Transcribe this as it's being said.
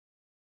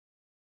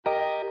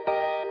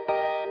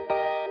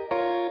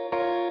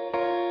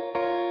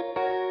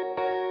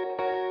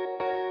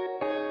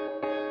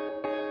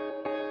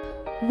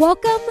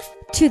Welcome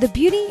to the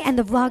Beauty and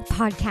the Vlog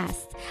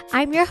podcast.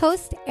 I'm your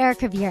host,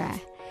 Erica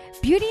Vieira.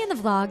 Beauty and the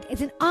Vlog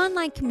is an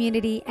online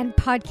community and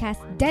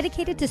podcast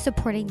dedicated to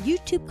supporting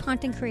YouTube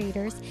content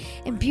creators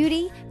in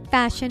beauty,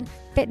 fashion,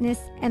 fitness,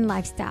 and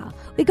lifestyle.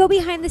 We go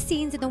behind the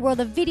scenes in the world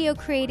of video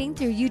creating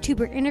through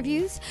YouTuber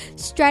interviews,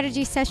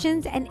 strategy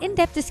sessions, and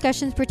in-depth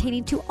discussions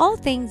pertaining to all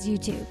things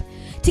YouTube.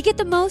 To get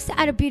the most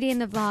out of Beauty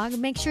and the Vlog,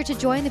 make sure to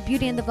join the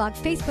Beauty and the Vlog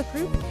Facebook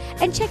group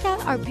and check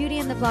out our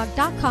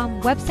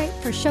beautyandthevlog.com website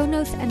for show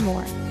notes and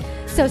more.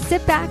 So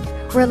sit back,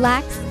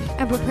 relax,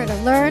 and prepare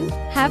to learn,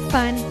 have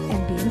fun,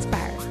 and be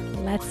inspired.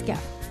 Let's go.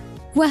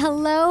 Well,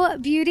 hello,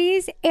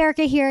 beauties.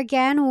 Erica here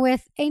again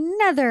with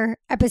another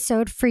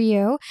episode for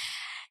you.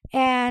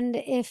 And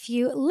if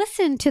you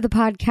listen to the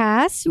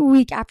podcast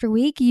week after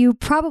week, you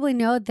probably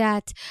know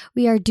that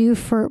we are due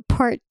for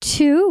part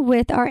 2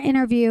 with our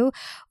interview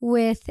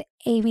with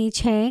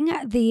Chang,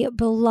 the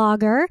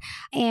blogger.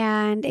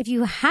 And if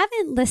you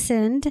haven't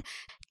listened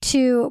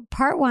to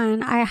part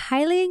 1, I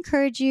highly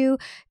encourage you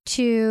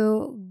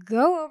to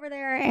go over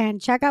there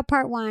and check out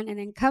part 1 and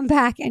then come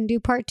back and do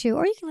part 2,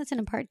 or you can listen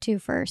to part 2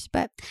 first,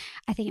 but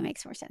I think it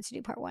makes more sense to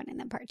do part 1 and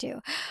then part 2.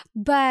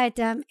 But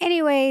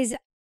anyways,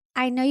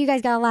 I know you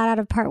guys got a lot out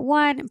of part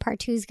 1, and part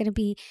 2 is going to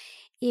be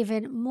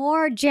even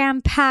more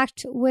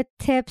jam-packed with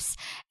tips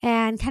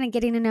and kind of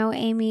getting to know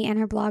Amy and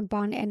her blog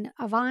Bond and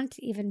Avant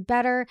even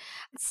better.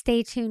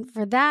 Stay tuned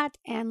for that.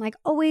 And like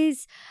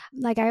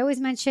I always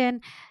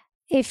mention,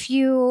 if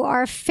you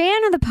are a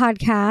fan of the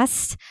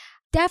podcast,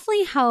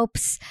 definitely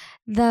helps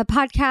the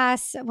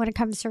podcast when it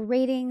comes to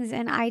ratings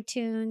and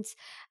iTunes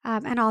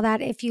and all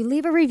that if you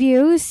leave a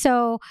review.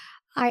 So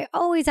I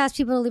always ask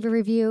people to leave a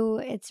review.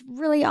 It's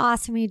really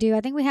awesome when you do.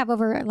 I think we have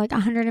over like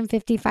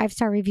 150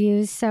 5-star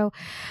reviews. So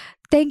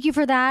thank you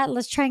for that.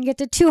 Let's try and get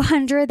to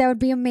 200. That would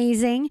be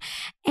amazing.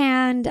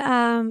 And,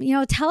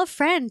 tell a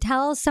friend,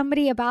 tell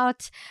somebody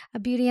about a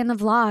Beauty and the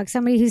Vlog,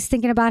 somebody who's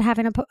thinking about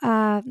having not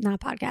a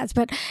podcast,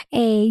 but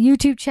a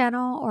YouTube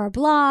channel or a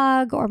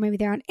blog, or maybe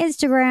they're on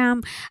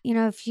Instagram.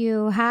 If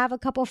you have a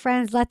couple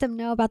friends, let them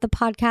know about the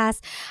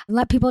podcast.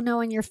 Let people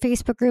know in your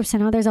Facebook groups. I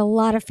know there's a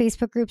lot of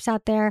Facebook groups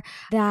out there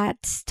that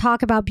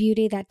talk about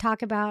beauty, that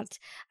talk about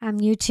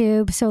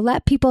YouTube. So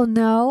let people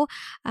know.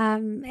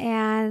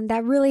 And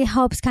that really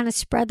helps kind of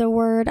spread the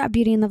word of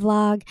Beauty and the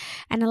Vlog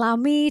and allow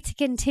me to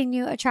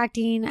continue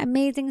attracting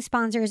amazing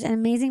sponsors and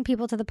amazing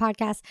people to the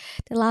podcast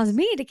that allows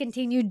me to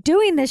continue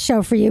doing this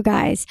show for you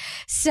guys.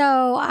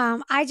 So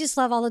I just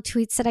love all the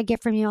tweets that I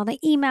get from you, all the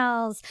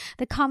emails,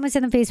 the comments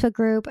in the Facebook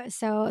group.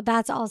 So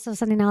that's also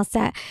something else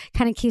that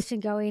kind of keeps me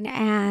going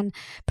and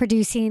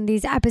producing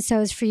these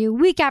episodes for you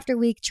week after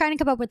week, trying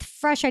to come up with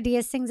fresh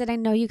ideas, things that I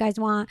know you guys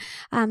want.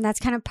 That's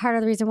kind of part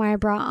of the reason why I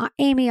brought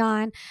Amy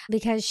on,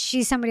 because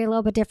she's somebody a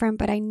little bit different,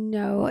 but I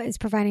know is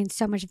providing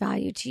so much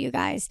value to you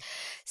guys.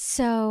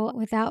 So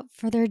without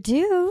further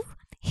ado,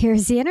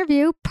 here's the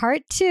interview,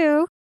 part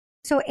 2.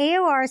 So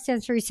AOR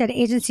stands for, you said,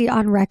 Agency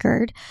on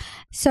Record.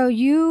 So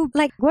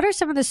what are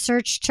some of the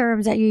search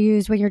terms that you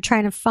use when you're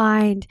trying to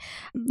find,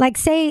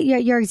 say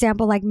your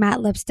example, like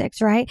matte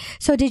lipsticks, right?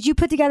 So did you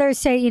put together,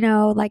 say,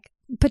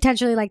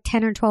 potentially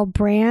 10 or 12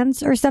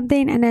 brands or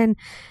something, and then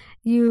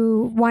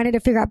you wanted to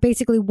figure out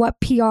basically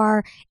what PR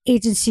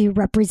agency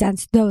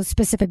represents those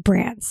specific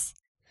brands?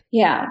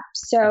 Yeah.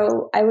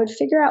 So I would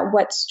figure out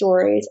what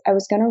stories I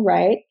was going to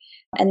write.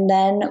 And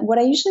then what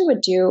I usually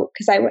would do,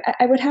 because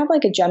I would have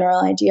like a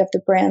general idea of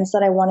the brands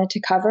that I wanted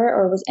to cover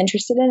or was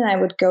interested in, and I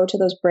would go to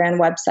those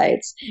brand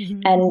websites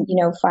and,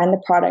 find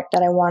the product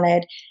that I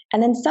wanted.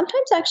 And then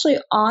sometimes actually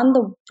on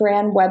the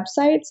brand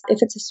websites, if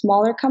it's a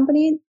smaller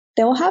company,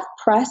 they'll have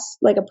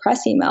a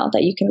press email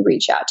that you can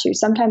reach out to.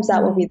 Sometimes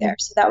that will be there.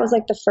 So that was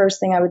like the first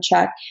thing I would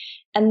check.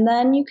 And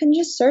then you can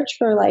just search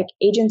for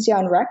agency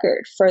on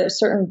record for a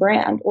certain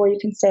brand, or you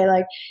can say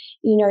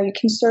you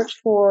can search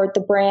for the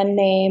brand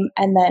name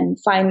and then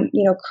find,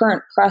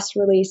 current press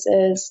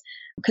releases,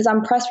 because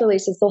on press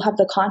releases, they'll have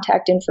the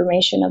contact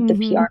information of the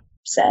PR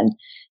person.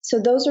 So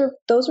those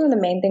were the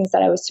main things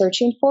that I was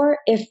searching for.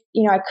 If,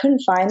 I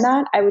couldn't find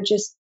that, I would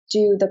just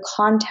do the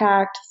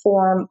contact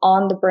form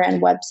on the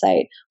brand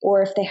website,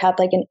 or if they had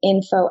an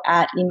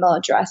info@ email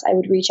address, I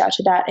would reach out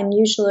to that. And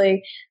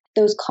usually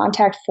those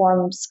contact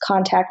forms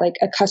contact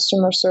a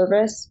customer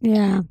service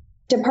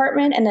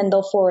department, and then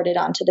they'll forward it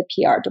on to the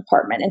PR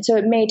department. And so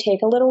it may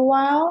take a little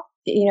while,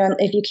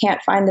 if you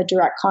can't find the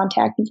direct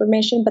contact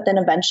information, but then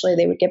eventually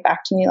they would get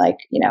back to me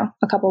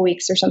a couple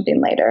weeks or something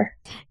later.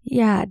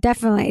 Yeah,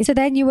 definitely. So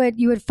then you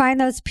would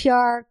find those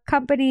PR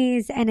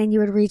companies and then you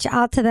would reach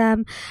out to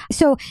them.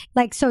 So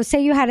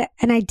say you had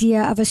an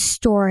idea of a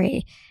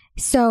story.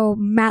 So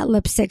matte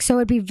lipstick. So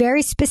it'd be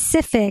very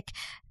specific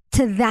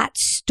to that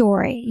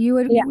story. You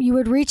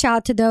would reach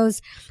out to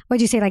those,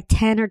 what'd you say,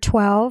 10 or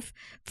 12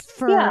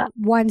 for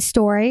one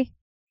story?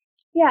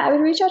 Yeah, I would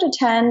reach out to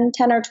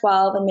 10 or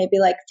 12, and maybe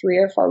 3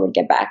 or 4 would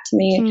get back to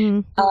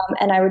me.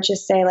 And I would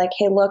just say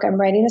hey, look, I'm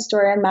writing a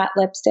story on matte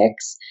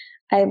lipsticks.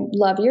 I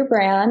love your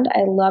brand.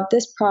 I love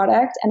this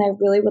product, and I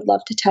really would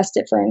love to test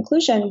it for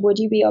inclusion. Would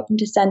you be open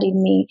to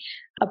sending me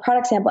a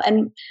product sample.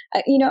 And,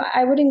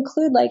 I would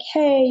include like,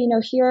 hey,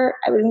 here,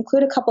 I would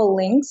include a couple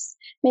links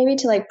maybe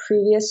to like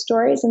previous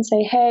stories and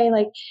say, hey,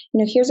 like,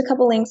 here's a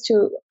couple links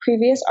to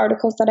previous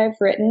articles that I've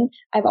written.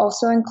 I've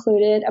also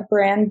included a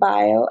brand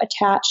bio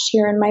attached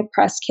here in my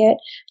press kit.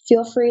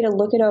 Feel free to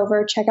look it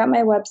over, check out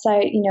my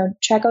website,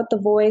 check out the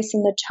voice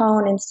and the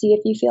tone and see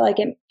if you feel like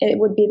it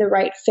would be the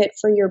right fit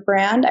for your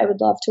brand. I would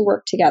love to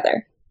work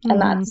together.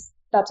 And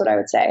that's what I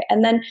would say.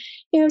 And then,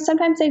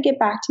 sometimes they'd get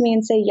back to me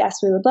and say, yes,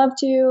 we would love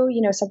to.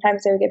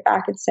 Sometimes they would get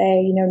back and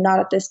say, not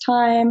at this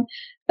time.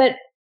 But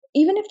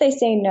even if they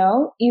say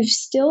no, you've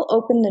still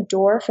opened the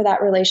door for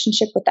that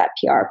relationship with that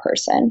PR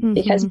person,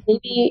 because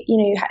maybe,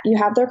 you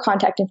have their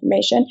contact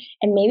information,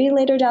 and maybe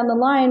later down the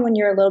line when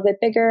you're a little bit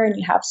bigger and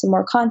you have some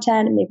more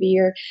content, and maybe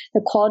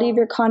the quality of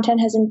your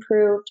content has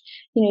improved,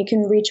 you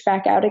can reach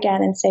back out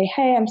again and say,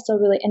 hey, I'm still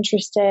really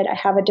interested. I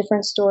have a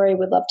different story.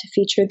 Would love to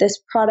feature this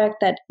product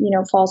that,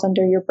 falls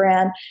under your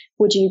brand.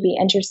 Would you be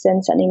interested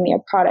in sending me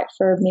a product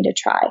for me to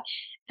try?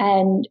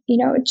 And,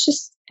 it's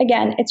just,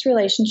 again, it's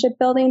relationship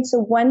building. So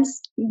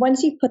once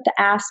you put the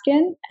ask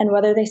in, and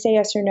whether they say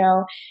yes or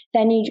no,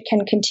 then you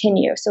can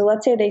continue. So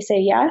let's say they say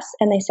yes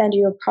and they send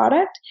you a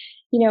product.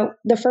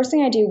 The first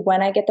thing I do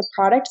when I get the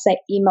product is I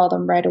email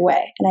them right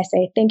away. And I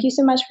say, thank you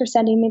so much for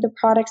sending me the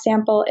product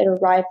sample. It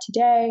arrived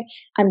today.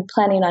 I'm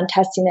planning on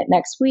testing it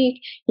next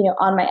week.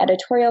 On my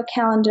editorial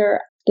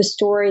calendar, the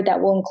story that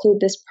will include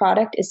this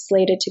product is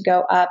slated to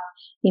go up,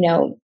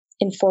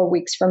 in 4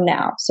 weeks from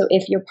now. So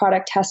if your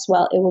product tests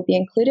well, it will be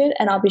included,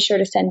 and I'll be sure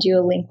to send you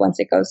a link once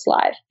it goes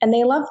live. And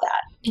they love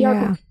that.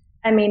 Yeah.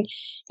 I mean,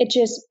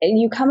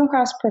 you come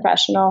across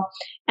professional,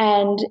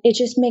 and it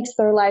just makes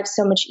their lives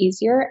so much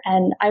easier.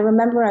 And I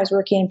remember when I was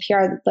working in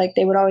PR, like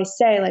they would always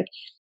say, like,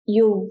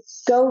 you'll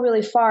go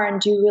really far and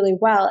do really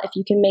well if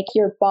you can make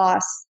your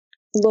boss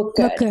look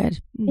good.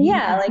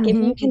 Yeah. Like if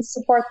you can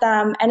support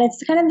them. And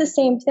it's kind of the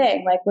same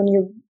thing. Like when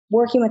you're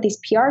working with these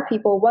PR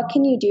people, what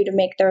can you do to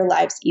make their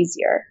lives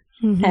easier?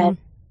 And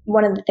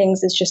one of the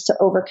things is just to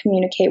over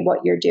communicate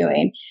what you're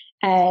doing,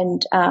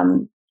 and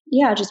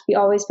just be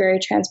always very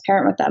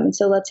transparent with them. And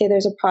so let's say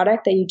there's a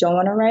product that you don't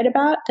want to write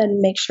about,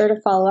 then make sure to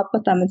follow up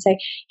with them and say,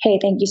 hey,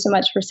 thank you so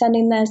much for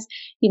sending this.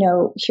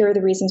 Here are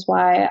the reasons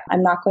why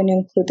I'm not going to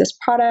include this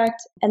product.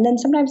 And then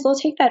sometimes they'll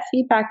take that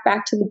feedback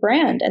back to the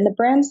brand, and the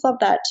brands love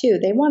that too.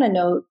 They want to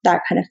know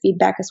that kind of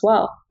feedback as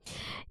well.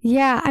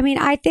 Yeah. I mean,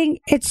 I've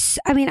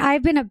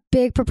been a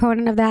big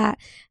proponent of that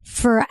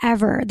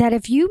forever, that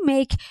if you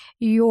make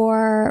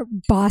your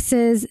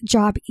boss's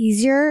job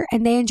easier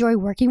and they enjoy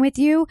working with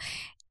you,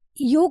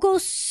 you'll go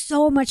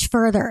so much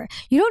further.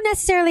 You don't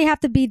necessarily have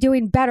to be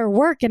doing better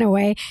work in a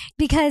way,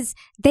 because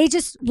they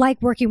just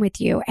like working with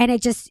you, and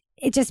it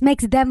just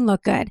makes them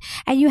look good.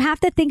 And you have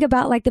to think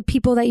about like the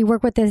people that you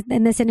work with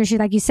in this industry,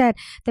 like you said,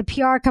 the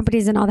PR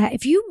companies and all that.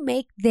 If you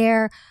make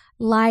their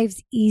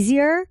lives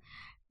easier,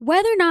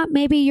 whether or not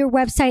maybe your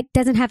website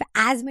doesn't have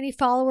as many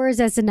followers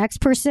as the next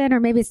person, or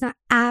maybe it's not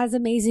as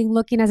amazing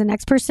looking as the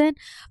next person,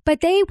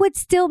 but they would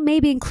still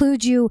maybe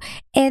include you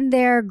in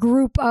their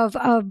group of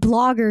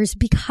bloggers,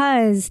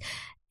 because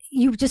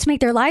you just make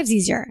their lives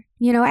easier,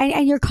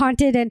 and your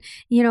content and,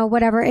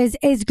 whatever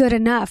is good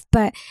enough,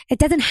 but it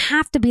doesn't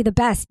have to be the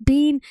best.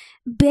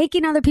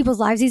 Making other people's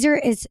lives easier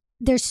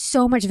there's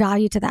so much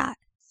value to that.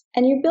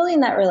 And you're building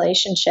that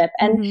relationship.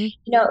 And,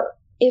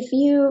 if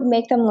you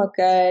make them look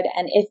good,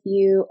 and if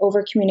you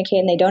over communicate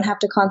and they don't have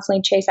to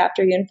constantly chase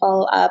after you and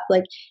follow up,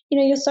 like,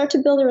 you'll start to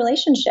build a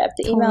relationship.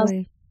 The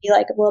emails be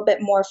like a little bit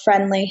more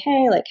friendly.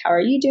 Hey, like, how are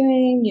you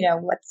doing?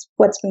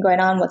 What's been going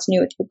on? What's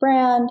new with your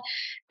brand?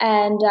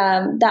 And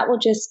that will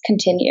just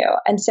continue.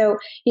 And so,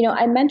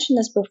 I mentioned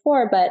this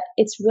before, but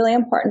it's really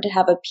important to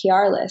have a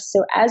PR list.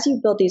 So as you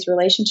build these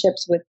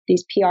relationships with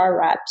these PR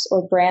reps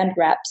or brand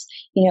reps,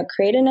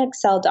 create an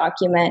Excel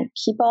document,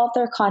 keep all of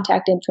their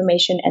contact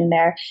information in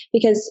there,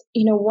 because,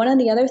 one of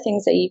the other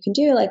things that you can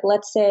do, like,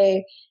 let's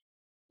say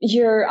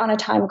you're on a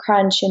time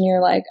crunch and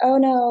you're like, oh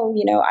no,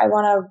 I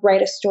want to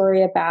write a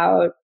story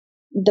about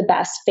the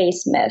best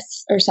face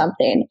mists or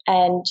something,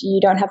 and you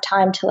don't have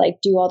time to like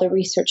do all the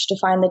research to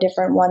find the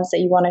different ones that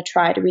you want to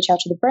try to reach out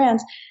to the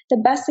brands.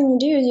 The best thing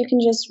to do is you can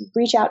just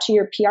reach out to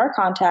your PR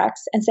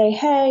contacts and say,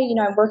 hey,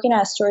 I'm working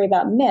on a story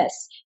about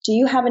mists. Do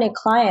you have any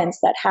clients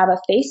that have a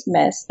face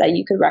mist that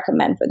you could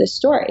recommend for this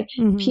story?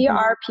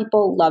 PR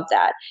people love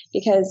that,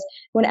 because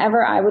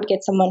whenever I would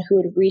get someone who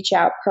would reach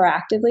out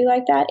proactively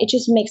like that, it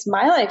just makes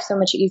my life so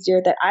much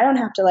easier, that I don't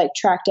have to like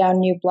track down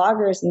new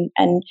bloggers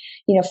and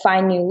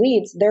find new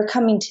leads. They're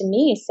coming to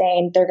me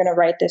saying they're going to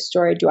write this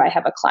story. Do I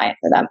have a client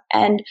for them?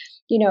 And,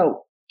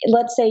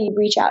 let's say you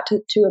reach out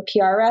to a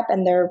PR rep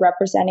and they're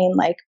representing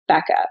like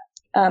Becca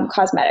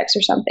Cosmetics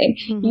or something.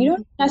 You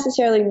don't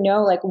necessarily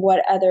know like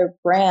what other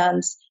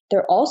brands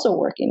they're also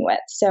working with.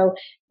 So,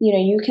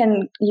 you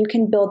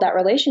can build that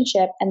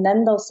relationship, and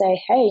then they'll say,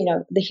 hey,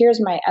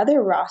 here's my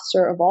other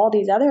roster of all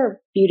these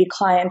other beauty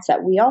clients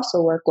that we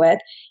also work with.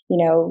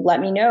 Let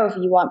me know if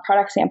you want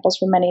product samples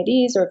from any of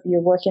these, or if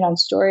you're working on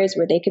stories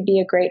where they could be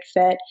a great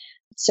fit.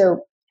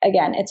 So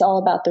again, it's all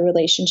about the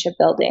relationship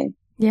building.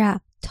 Yeah.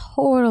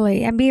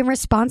 Totally. And being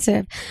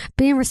responsive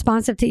to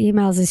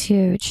emails is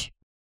huge.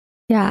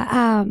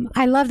 Yeah.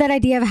 I love that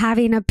idea of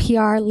having a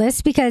PR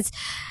list, because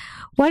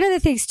one of the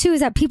things too is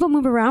that people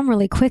move around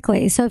really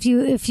quickly. So if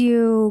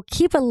you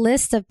keep a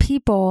list of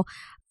people,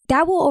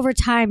 that will over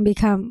time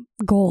become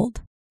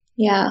gold.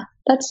 Yeah,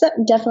 that's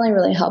definitely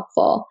really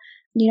helpful.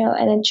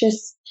 And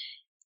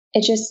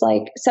it just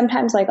like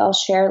sometimes like I'll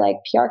share like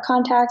PR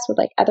contacts with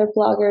like other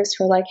bloggers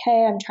who are like,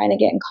 hey, I'm trying to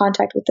get in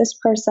contact with this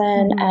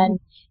person. Mm-hmm. And,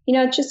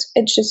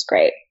 it's just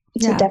great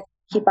to definitely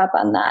keep up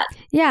on that.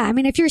 Yeah. I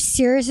mean, if you're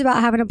serious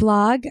about having a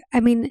blog, I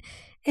mean,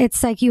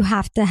 it's like you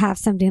have to have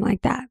something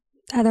like that.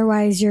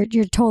 Otherwise, you're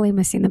totally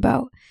missing the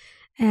boat.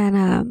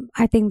 And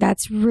I think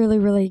that's really,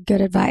 really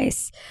good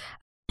advice.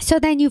 So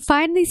then you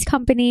find these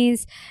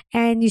companies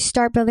and you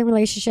start building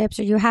relationships,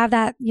 or you have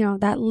that,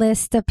 that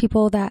list of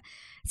people that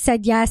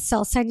said, yes,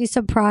 I'll send you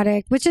some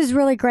product, which is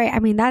really great. I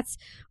mean, that's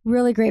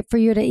really great for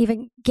you to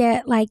even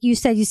get, like you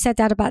said, you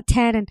sent out about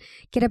 10 and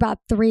get about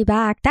 3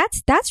 back.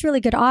 That's really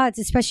good odds,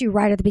 especially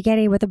right at the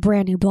beginning with a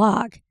brand new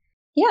blog.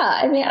 Yeah.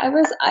 I mean,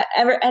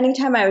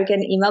 anytime I would get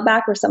an email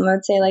back where someone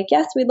would say like,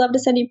 yes, we'd love to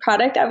send you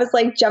product, I was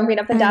like jumping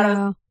up and down. I was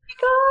like, oh my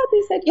God,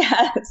 they said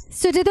yes.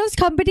 So did those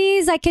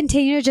companies like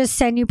continue to just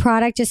send you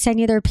product, just send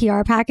you their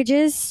PR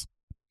packages?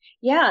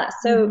 Yeah.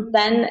 So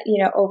then,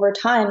 over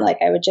time, like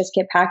I would just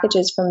get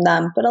packages from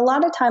them. But a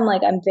lot of time,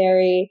 like I'm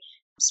very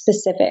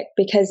specific,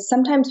 because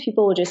sometimes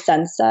people will just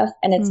send stuff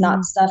and it's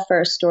not stuff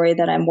for a story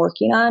that I'm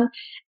working on.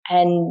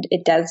 And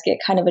it does get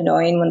kind of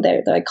annoying when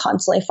they're like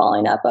constantly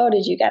following up. Oh,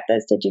 did you get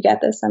this? Did you get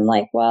this? I'm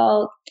like,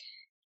 well,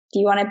 do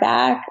you want it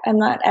back? I'm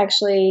not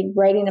actually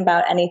writing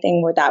about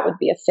anything where that would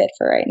be a fit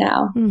for right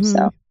now. Mm-hmm.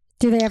 So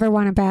do they ever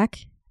want it back?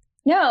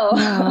 No,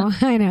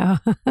 I know.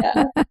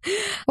 Yeah.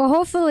 Well,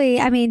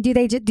 hopefully, I mean, do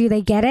they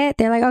get it?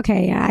 They're like,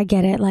 okay, yeah, I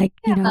get it. Like,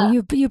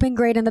 you've been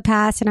great in the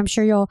past, and I'm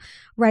sure you'll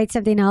write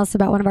something else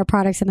about one of our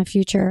products in the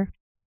future.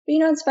 But,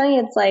 it's funny.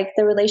 It's like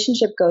the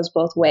relationship goes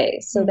both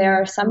ways. So there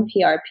are some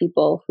PR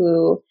people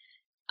who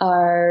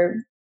are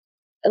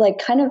like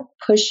kind of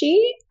pushy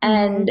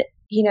and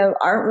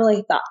aren't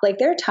really thought, like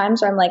there are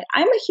times where I'm like,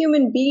 I'm a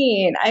human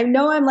being. I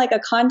know I'm like a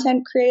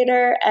content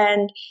creator.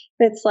 And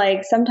it's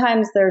like,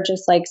 sometimes they're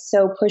just like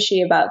so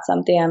pushy about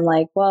something. I'm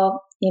like,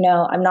 well,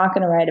 I'm not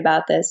going to write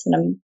about this,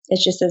 and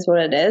it just is what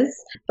it is.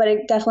 But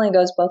it definitely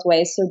goes both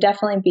ways. So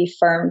definitely be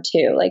firm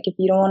too. Like if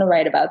you don't want to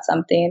write about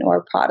something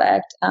or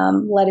product,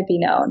 let it be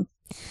known.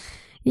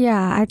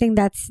 Yeah, I think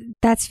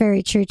that's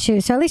very true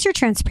too. So at least you're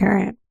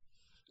transparent.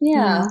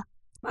 Yeah.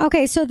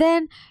 Okay, so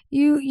then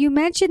you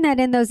mentioned that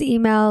in those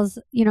emails,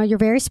 you're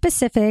very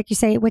specific. You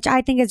say, which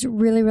I think is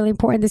really, really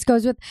important. This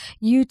goes with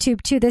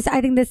YouTube too.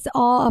 I think this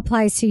all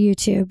applies to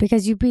YouTube,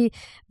 because you be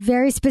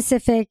very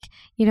specific,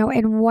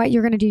 in what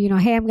you're going to do.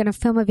 Hey, I'm going to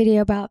film a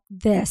video about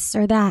this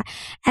or that.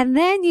 And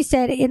then you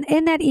said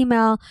in that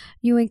email,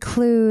 you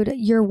include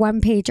your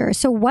one pager.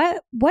 So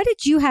what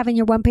did you have in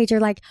your one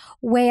pager, like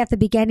way at the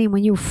beginning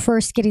when you were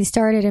first getting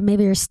started and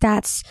maybe your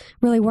stats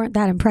really weren't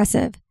that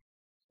impressive?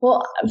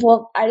 Well,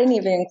 I didn't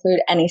even include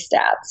any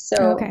stats.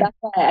 So that's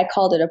why I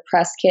called it a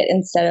press kit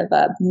instead of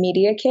a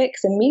media kit,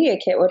 because a media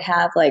kit would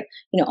have like,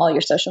 all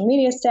your social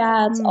media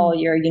stats, all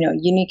your,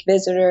 unique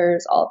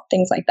visitors, all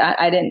things like that.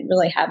 I didn't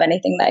really have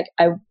anything that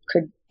I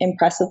could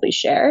impressively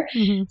share.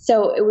 Mm-hmm.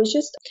 So it was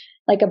just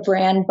like a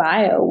brand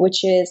bio,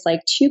 which is like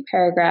 2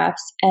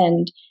 paragraphs,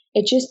 and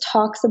it just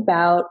talks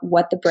about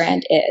what the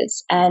brand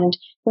is. And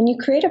when you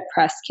create a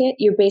press kit,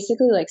 you're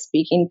basically like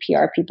speaking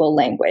PR people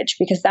language,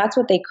 because that's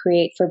what they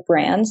create for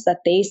brands that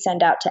they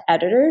send out to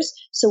editors.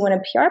 So when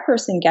a PR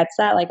person gets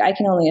that, like I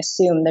can only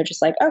assume they're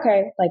just like,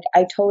 okay, like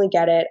I totally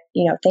get it.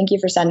 Thank you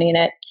for sending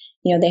it.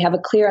 They have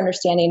a clear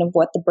understanding of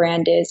what the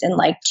brand is in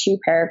like 2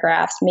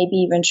 paragraphs, maybe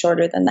even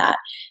shorter than that.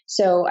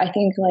 So I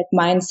think like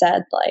mine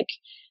said like,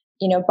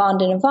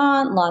 Bond and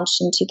Avant,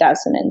 launched in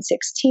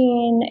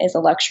 2016, is a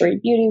luxury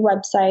beauty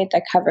website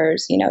that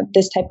covers,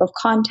 this type of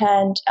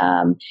content.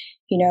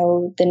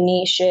 The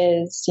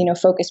niches,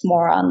 focus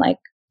more on like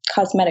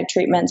cosmetic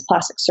treatments,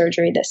 plastic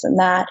surgery, this and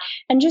that,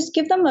 and just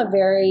give them a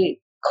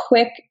very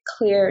quick,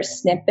 clear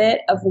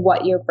snippet of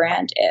what your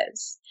brand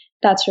is.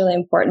 That's really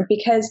important,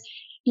 because,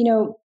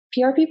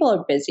 PR people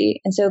are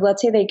busy. And so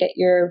let's say they get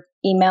your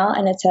email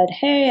and it said,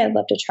 hey, I'd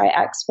love to try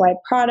XY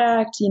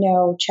product,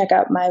 check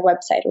out my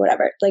website or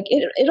whatever. Like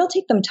it'll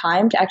take them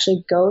time to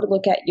actually go to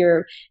look at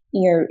your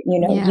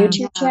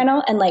YouTube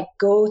channel and like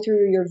go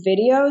through your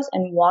videos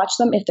and watch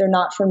them if they're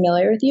not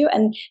familiar with you.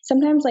 And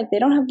sometimes like they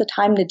don't have the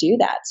time to do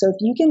that. So if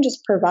you can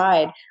just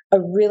provide a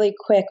really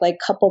quick, like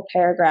couple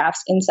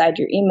paragraphs inside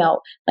your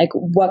email, like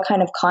what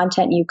kind of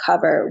content you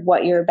cover,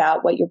 what you're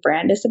about, what your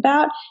brand is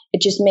about,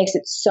 it just makes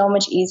it so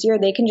much easier.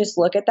 They can just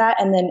look at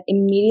that and then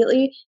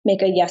immediately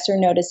make a yes or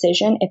no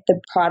decision if the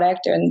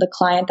product or the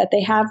client that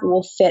they have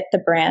will fit the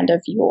brand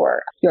of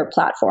your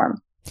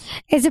platform.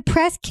 Is a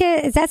press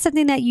kit, is that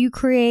something that you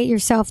create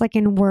yourself like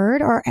in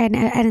Word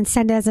and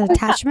send as an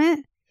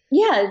attachment?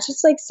 Yeah, it's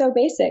just like so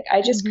basic.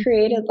 I just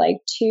created like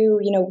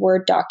two,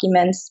 Word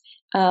documents.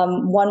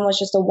 One was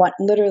just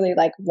literally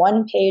like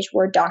one page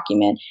Word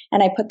document.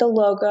 And I put the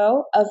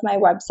logo of my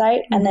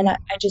website and then I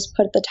just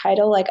put the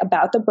title like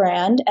about the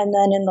brand. And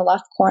then in the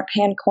left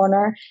hand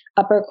corner,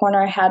 upper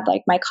corner, I had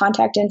like my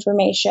contact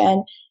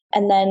information.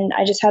 And then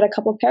I just had a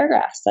couple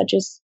paragraphs that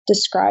just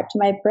described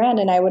my brand,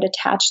 and I would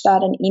attach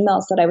that in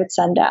emails that I would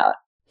send out.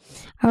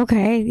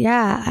 Okay.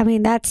 Yeah. I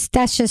mean, that's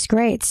just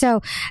great.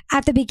 So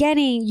at the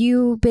beginning,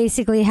 you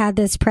basically had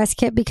this press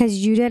kit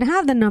because you didn't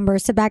have the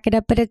numbers to back it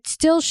up, but it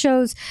still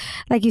shows,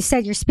 like you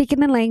said, you're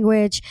speaking the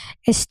language.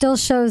 It still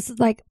shows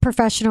like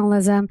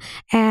professionalism,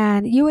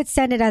 and you would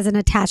send it as an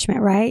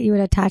attachment, right? You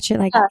would attach it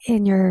like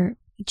in your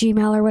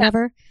Gmail or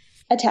whatever.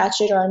 Attach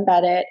it or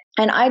embed it.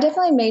 And I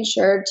definitely made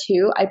sure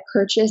too, I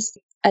purchased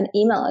an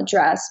email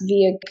address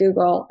via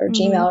Google or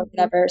Gmail or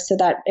whatever, so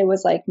that it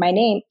was like my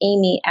name,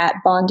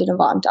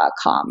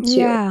 amy@bondandavant.com too.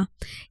 Yeah.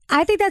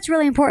 I think that's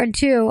really important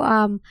too.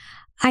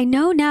 I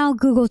know now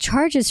Google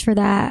charges for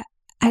that.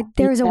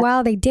 There was a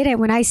while they didn't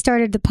when I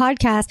started the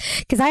podcast,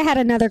 because I had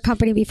another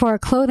company before, a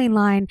clothing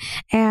line.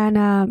 And,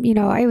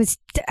 I was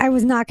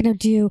not going to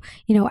do,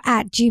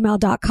 at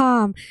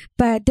gmail.com,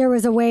 but there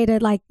was a way to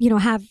like,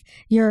 have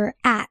your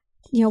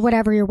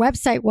whatever your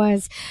website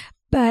was.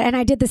 And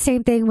I did the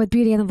same thing with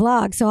Beauty and the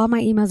Vlog. So all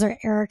my emails are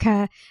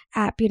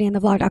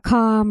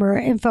erica@beautyandthevlog.com or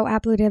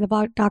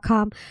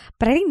info@beautyandthevlog.com.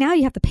 But I think now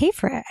you have to pay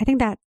for it. I think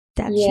that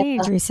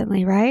changed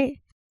recently, right?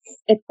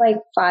 It's like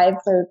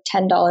 $5 or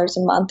 $10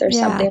 a month or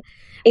something.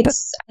 I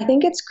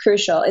think it's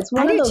crucial. It's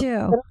one of those.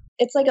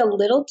 It's like a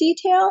little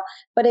detail,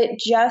 but it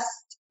just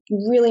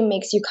really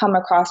makes you come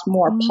across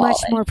more polished.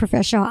 Much more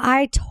professional.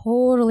 I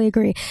totally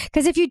agree.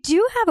 Because if you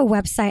do have a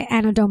website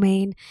and a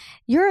domain,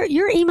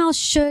 your email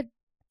should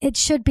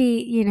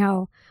be,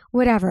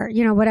 whatever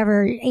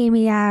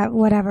Amy at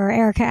whatever,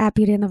 Erica at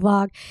Beauty and the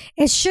Vlog.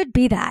 It should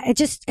be that. It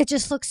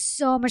just looks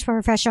so much more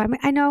professional. I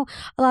mean, I know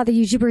a lot of the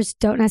YouTubers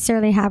don't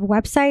necessarily have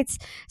websites,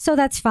 so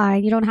that's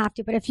fine. You don't have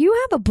to. But if you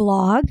have a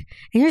blog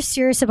and you're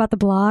serious about the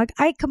blog,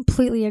 I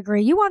completely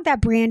agree. You want that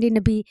branding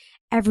to be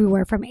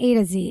everywhere from A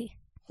to Z.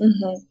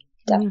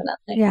 Definitely.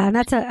 Yeah. And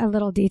that's a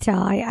little detail.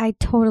 I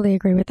totally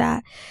agree with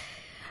that.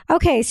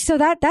 Okay, so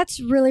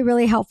that's really,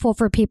 really helpful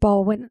for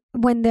people when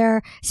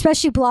they're,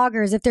 especially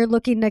bloggers, if they're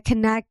looking to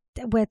connect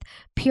with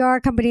PR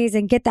companies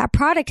and get that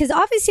product. Because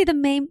obviously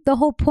the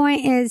whole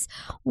point is,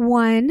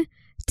 one,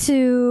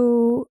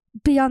 to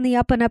be on the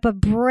up and up of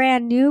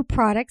brand new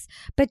products,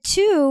 but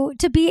two,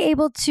 to be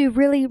able to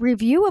really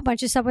review a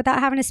bunch of stuff without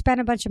having to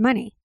spend a bunch of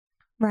money,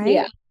 right?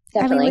 Yeah,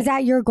 definitely. I mean, was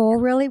that your goal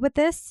really with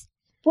this?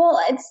 Well,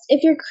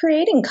 if you're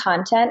creating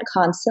content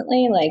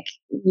constantly, like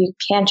you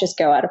can't just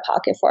go out of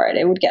pocket for it.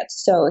 It would get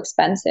so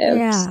expensive.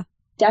 Yeah.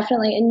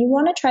 Definitely. And you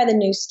want to try the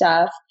new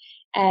stuff.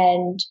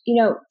 And,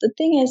 the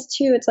thing is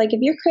too, it's like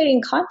if you're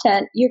creating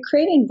content, you're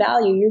creating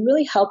value, you're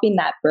really helping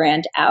that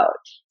brand out.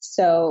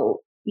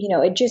 So,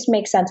 it just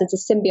makes sense. It's a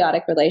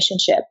symbiotic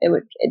relationship.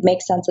 It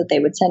makes sense that they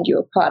would send you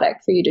a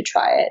product for you to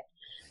try it.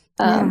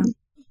 Yeah,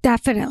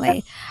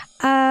 definitely.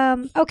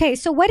 Okay.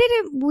 So what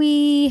didn't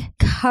we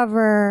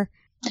cover?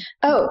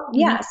 Oh,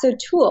 yeah. So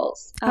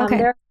tools. Okay.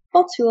 There are a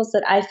couple tools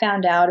that I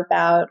found out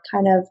about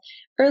kind of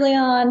early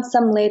on,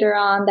 some later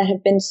on, that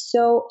have been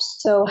so,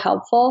 so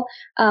helpful.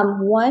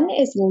 One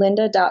is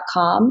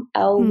lynda.com,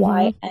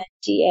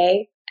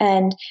 Lynda.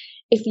 And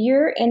if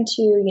you're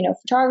into,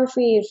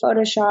 photography,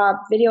 Photoshop,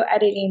 video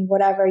editing,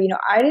 whatever,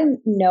 I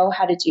didn't know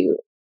how to do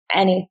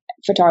any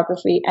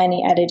photography,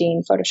 any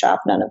editing, Photoshop,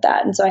 none of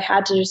that. And so I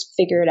had to just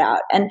figure it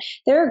out. And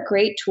there are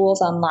great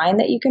tools online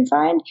that you can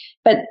find,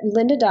 but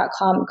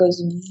lynda.com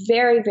goes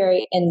very,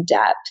 very in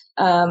depth.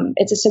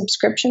 It's a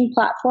subscription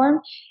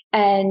platform.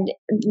 And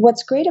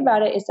what's great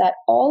about it is that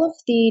all of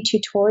the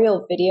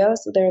tutorial videos,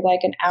 they're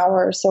like an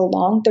hour or so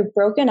long, they're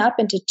broken up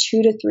into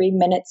 2 to 3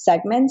 minute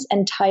segments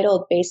and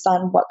titled based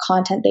on what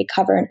content they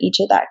cover in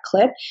each of that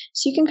clip.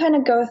 So you can kind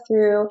of go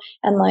through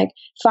and like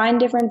find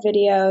different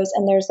videos,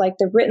 and there's like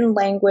the written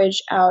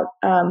language out.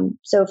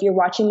 So if you're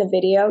watching the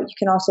video, you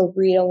can also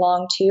read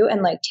along too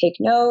and like take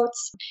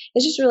notes.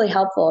 It's just really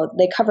helpful.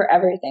 They cover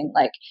everything,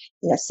 like,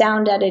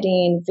 sound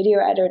editing, video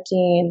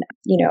editing,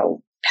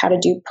 how to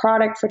do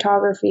product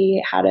photography,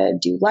 how to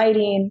do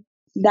lighting.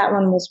 That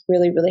one was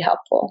really, really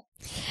helpful.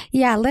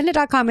 Yeah,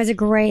 lynda.com is a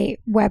great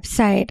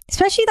website,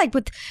 especially like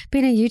with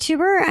being a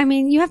YouTuber. I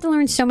mean, you have to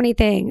learn so many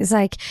things.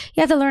 Like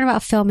you have to learn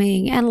about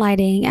filming and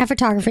lighting and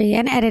photography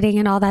and editing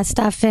and all that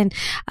stuff. And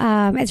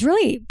it's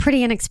really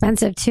pretty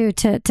inexpensive too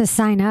to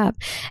sign up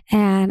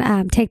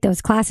and take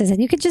those classes. And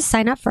you can just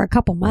sign up for a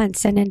couple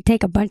months and then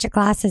take a bunch of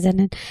classes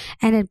and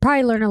then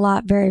probably learn a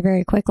lot very,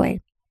 very quickly.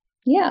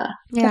 Yeah.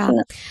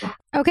 Definitely.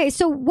 Okay.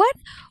 So what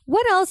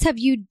else have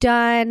you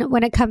done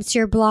when it comes to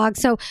your blog?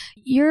 So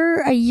you're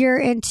a year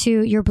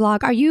into your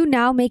blog. Are you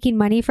now making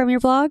money from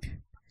your blog?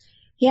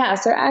 Yeah.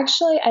 So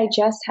actually I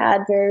just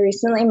had very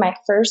recently my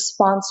first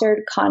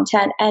sponsored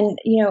content, and,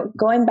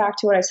 going back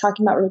to what I was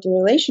talking about with the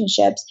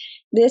relationships,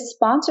 this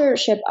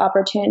sponsorship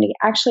opportunity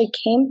actually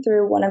came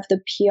through one of the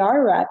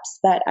PR reps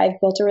that I've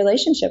built a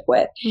relationship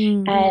with.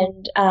 Mm-hmm.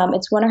 And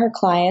it's one of her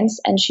clients.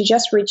 And she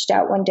just reached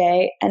out one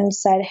day and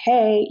said,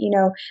 hey,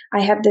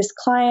 I have this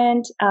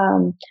client.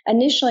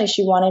 Initially,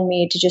 she wanted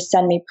me to just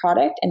send me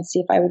product and see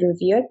if I would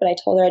review it. But I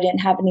told her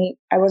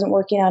I wasn't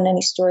working on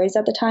any stories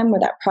at the time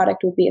where that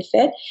product would be a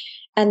fit.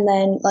 And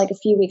then like a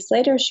few weeks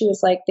later, she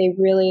was like, they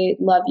really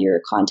love your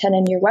content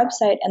and your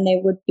website and they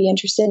would be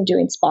interested in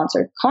doing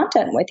sponsored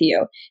content with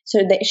you.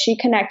 So she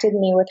connected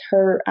me with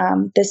her,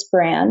 this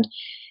brand.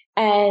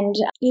 And,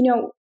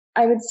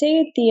 I would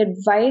say the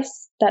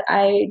advice that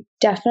I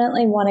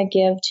definitely want to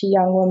give to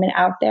young women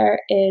out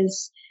there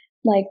is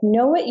like,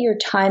 know what your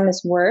time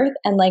is worth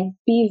and like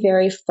be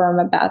very firm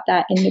about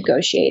that in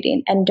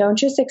negotiating, and don't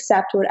just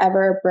accept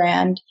whatever a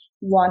brand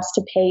wants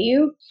to pay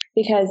you.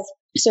 Because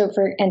so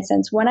for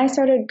instance, when I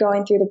started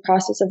going through the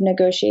process of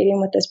negotiating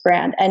with this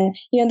brand, and,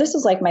 this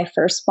was like my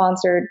first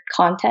sponsored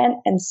content.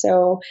 And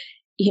so,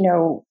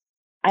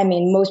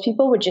 most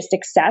people would just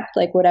accept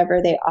like whatever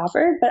they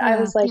offered, but I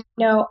was like,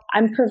 no,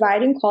 I'm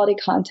providing quality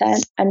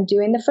content. I'm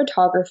doing the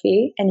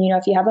photography. And,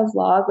 if you have a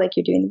vlog, like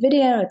you're doing the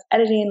video, it's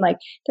editing, like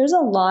there's a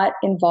lot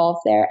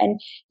involved there. And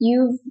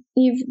you've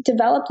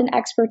developed an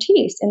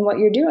expertise in what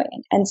you're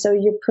doing. And so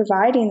you're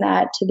providing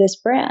that to this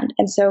brand.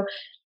 And so,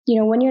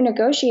 when you're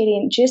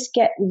negotiating, just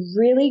get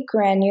really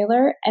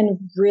granular and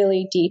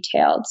really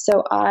detailed.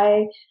 So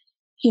I,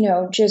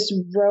 just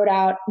wrote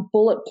out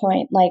bullet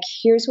point, like,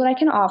 here's what I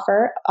can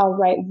offer. I'll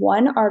write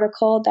one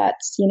article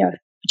that's,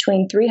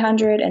 between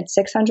 300 and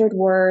 600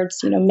 words,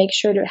 make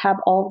sure to have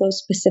all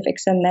those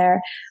specifics in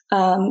there.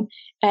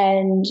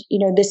 And,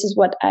 this is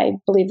what I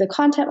believe the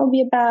content will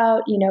be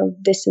about.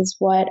 This is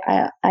what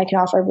I can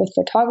offer with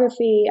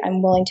photography.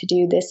 I'm willing to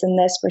do this and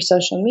this for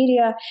social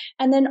media.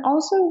 And then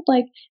also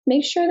like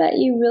make sure that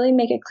you really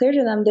make it clear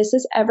to them, this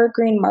is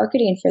evergreen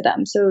marketing for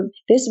them. So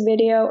this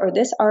video or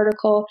this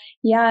article,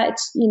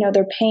 it's,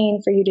 they're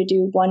paying for you to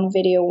do one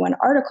video, one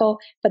article,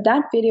 but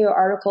that video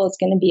article is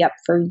going to be up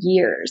for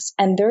years.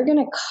 And they're going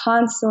to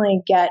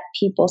constantly get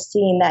people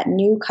seeing that,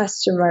 new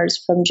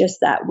customers from just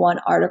that one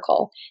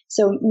article.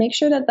 So make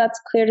sure that that's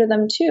clear to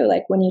them too,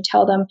 like when you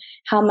tell them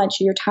how much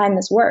your time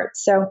is worth.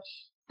 So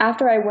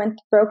after I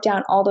broke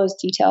down all those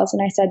details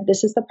and I said,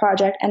 this is the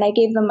project, and I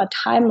gave them a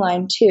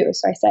timeline too.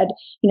 So I said,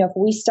 if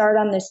we start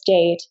on this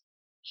date,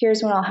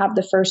 here's when I'll have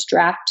the first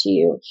draft to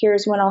you.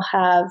 Here's when I'll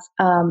have,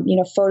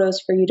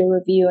 photos for you to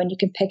review, and you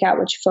can pick out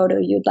which photo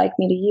you'd like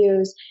me to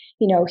use.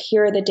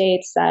 Here are the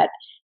dates that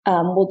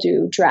we'll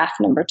do draft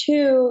number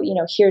 2.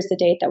 Here's the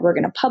date that we're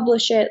going to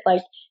publish it.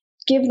 Like,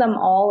 give them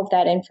all of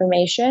that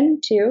information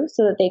too,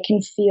 so that they can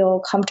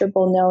feel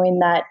comfortable knowing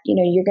that,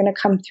 you're going to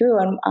come through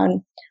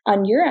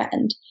on your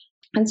end.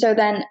 And so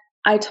then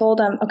I told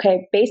them,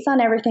 okay, based on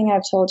everything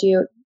I've told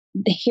you,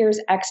 here's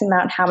X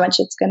amount, how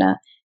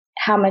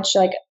much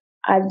like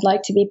I'd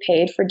like to be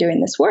paid for doing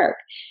this work.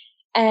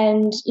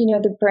 And,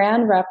 the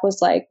brand rep was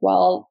like,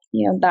 well,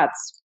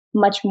 that's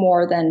much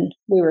more than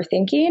we were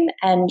thinking.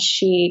 And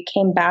she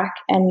came back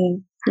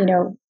and,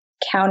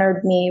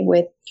 countered me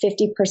with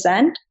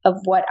 50% of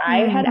what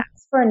I had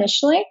asked for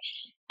initially.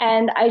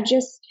 And I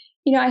just,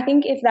 I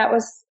think if that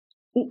was,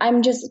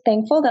 I'm just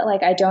thankful that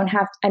like,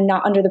 I'm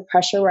not under the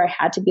pressure where I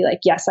had to be like,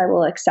 yes, I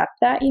will accept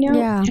that,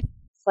 Yeah.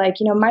 It's like,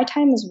 my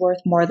time is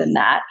worth more than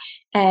that.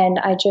 And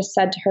I just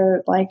said to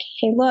her like,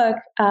 hey, look,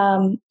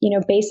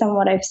 based on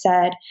what I've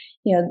said,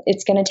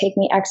 it's going to take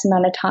me X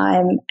amount of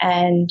time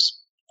and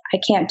I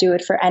can't do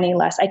it for any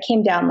less. I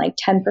came down like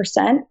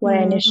 10% what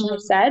I initially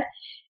said.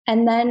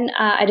 And then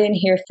I didn't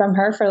hear from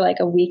her for like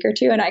a week or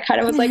 2. And I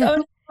kind of was like, oh,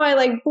 no, I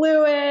like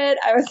blew it.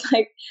 I was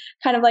like,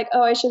 kind of like,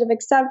 oh, I should have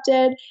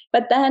accepted.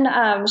 But then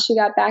she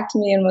got back to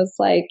me and was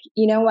like,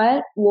 you know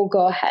what, we'll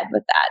go ahead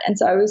with that. And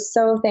so I was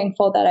so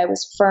thankful that I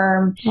was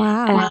firm.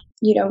 Wow.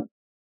 And,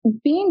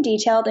 being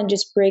detailed and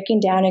just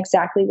breaking down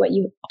exactly what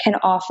you can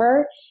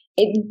offer,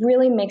 it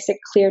really makes it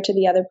clear to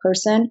the other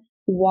person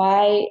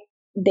why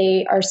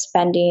they are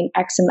spending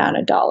X amount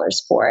of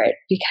dollars for it.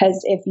 Because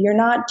if you're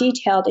not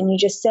detailed and you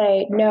just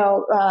say,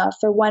 no,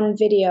 for one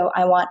video,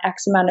 I want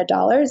X amount of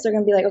dollars, they're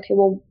going to be like, okay,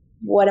 well,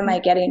 what am I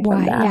getting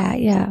from that?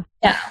 Yeah.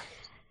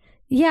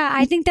 Yeah,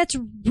 I think that's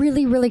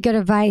really, really good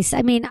advice.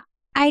 I mean,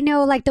 I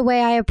know like the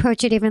way I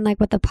approach it, even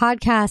like with the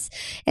podcast,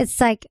 it's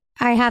like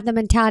I have the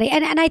mentality,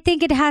 and I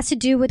think it has to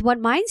do with what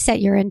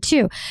mindset you're in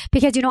too,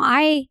 because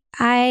I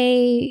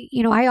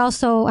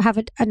also have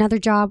another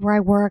job where I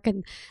work,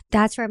 and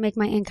that's where I make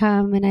my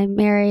income, and I'm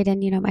married,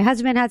 and my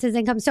husband has his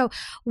income, so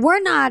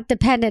we're not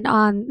dependent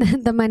on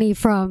the money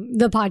from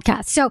the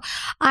podcast. So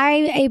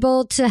I'm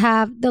able to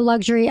have the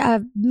luxury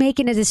of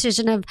making a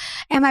decision of,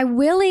 am I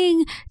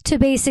willing to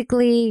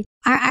basically,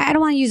 I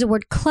don't want to use the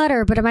word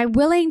clutter, but am I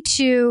willing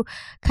to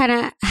kind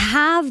of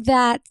have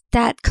that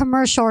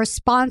commercial or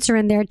sponsor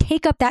in there,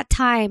 take up that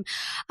time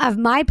of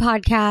my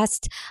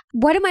podcast?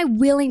 What am I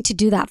willing to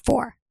do that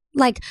for?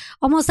 Like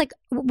almost like,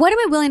 what am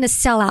I willing to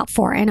sell out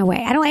for in a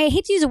way? I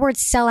hate to use the word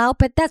sell out,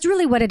 but that's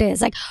really what it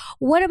is. Like,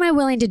 what am I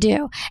willing to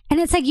do? And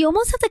it's like, you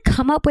almost have to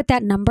come up with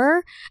that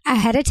number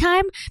ahead of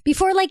time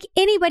before like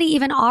anybody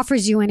even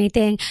offers you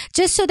anything,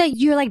 just so that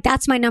you're like,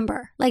 that's my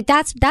number. Like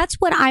that's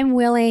what I'm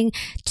willing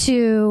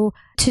to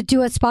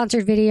do a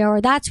sponsored video, or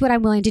that's what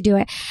I'm willing to do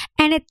it.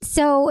 And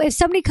so if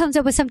somebody comes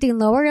up with something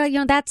lower, you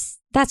know, that's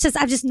just,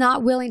 I'm just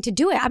not willing to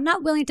do it. I'm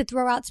not willing to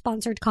throw out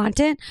sponsored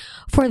content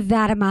for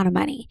that amount of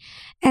money.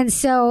 And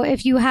so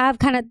if you have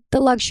kind of the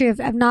luxury of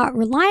not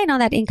relying on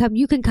that income,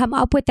 you can come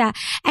up with that.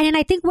 And then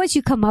I think once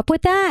you come up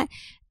with that,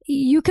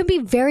 you can be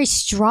very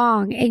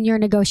strong in your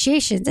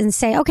negotiations and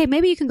say, okay,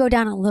 maybe you can go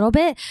down a little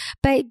bit,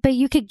 but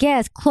you could get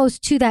as close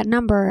to that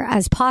number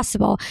as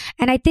possible.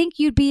 And I think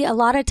you'd be a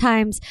lot of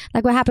times,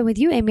 like what happened with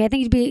you, Amy, I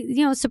think you'd be,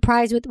 you know,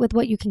 surprised with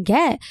what you can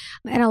get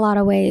in a lot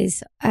of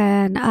ways.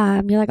 And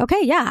you're like,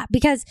 okay, yeah,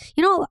 because,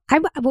 you know,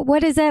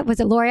 what is it? Was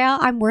it L'Oreal?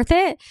 I'm worth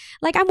it.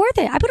 Like, I'm worth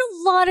it. I put a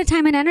lot of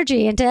time and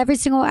energy into every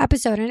single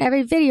episode and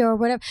every video or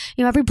whatever,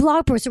 you know, every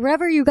blog post or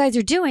whatever you guys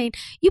are doing.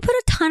 You put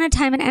a ton of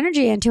time and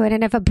energy into it.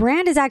 And if a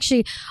brand is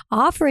actually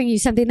offering you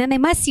something, then they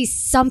must see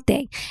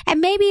something. And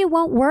maybe it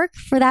won't work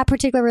for that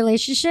particular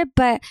relationship,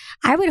 but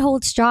I would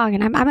hold strong.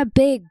 And I'm a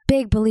big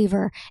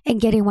believer in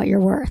getting what you're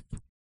worth.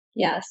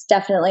 Yes,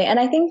 definitely. And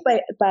I think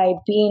by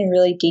being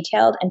really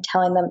detailed and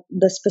telling them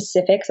the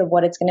specifics of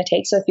what it's going to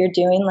take. So if you're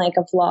doing like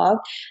a vlog,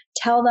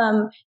 tell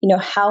them, you know,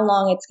 how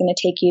long it's going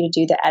to take you to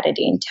do the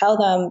editing. Tell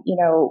them, you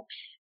know,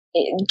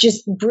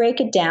 just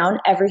break it down,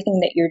 everything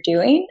that you're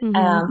doing.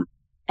 Mm-hmm.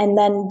 And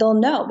then they'll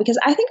know, because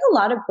I think a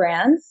lot of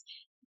brands,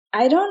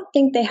 I don't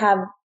think they have,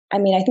 I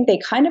mean, I think they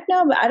kind of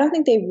know, but I don't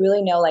think they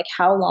really know like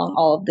how long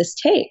all of this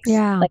takes.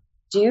 Yeah. Like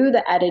do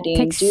the editing.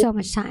 It takes so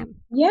much time.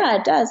 Yeah,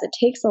 it does. It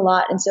takes a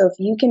lot. And so if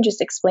you can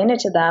just explain it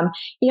to them,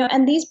 you know,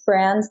 and these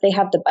brands, they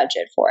have the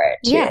budget for it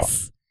too.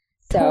 Yes.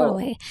 So,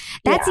 totally.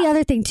 That's the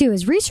other thing too,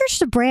 is research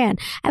the brand.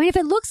 I mean, if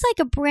it looks like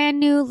a brand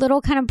new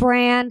little kind of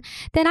brand,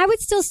 then I would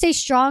still stay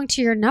strong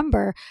to your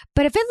number.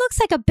 But if it looks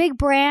like a big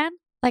brand,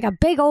 like a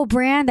big old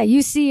brand that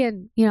you see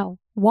in, you know,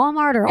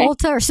 Walmart or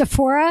Ulta or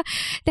Sephora,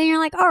 then you're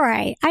like, all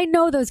right, I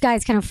know those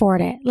guys can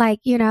afford it. Like,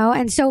 you know,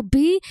 and so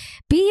be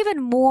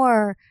even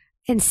more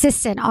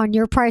insistent on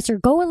your price, or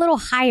go a little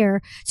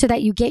higher so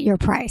that you get your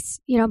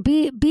price. You know,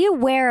 be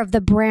aware of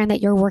the brand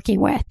that you're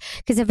working with.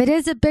 Because if it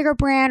is a bigger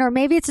brand, or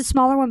maybe it's a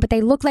smaller one, but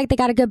they look like they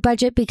got a good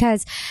budget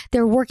because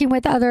they're working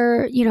with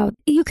other, you know,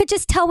 you could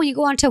just tell when you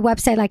go onto a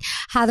website, like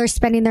how they're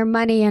spending their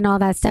money and all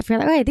that stuff. You're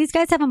like, hey, these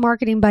guys have a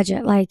marketing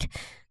budget. Like,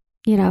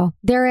 you know,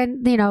 they're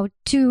in, you know,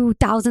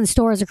 2,000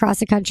 stores across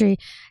the country.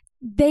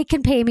 They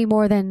can pay me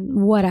more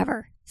than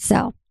whatever.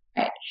 So.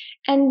 Right.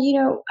 And, you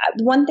know,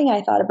 one thing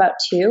I thought about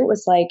too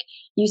was like,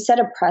 you set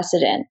a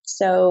precedent.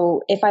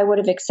 So if I would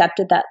have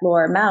accepted that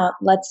lower amount,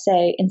 let's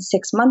say in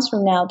 6 months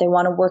from now, they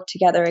want to work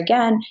together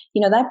again,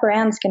 you know, that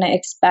brand's going to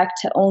expect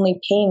to only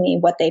pay me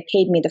what they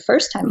paid me the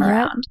first time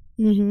around.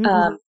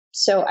 Mm-hmm.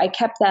 So I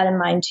kept that in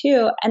mind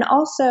too. And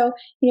also,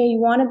 you know, you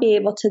want to be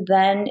able to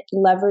then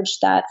leverage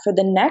that for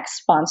the next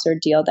sponsored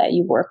deal that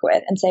you work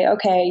with and say,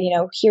 okay, you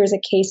know, here's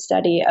a case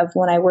study of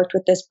when I worked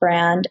with this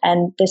brand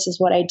and this is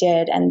what I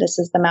did and this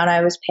is the amount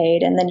I was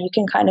paid. And then you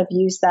can kind of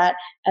use that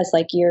as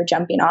like your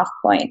jumping off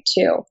point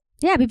too.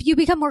 Yeah, but you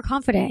become more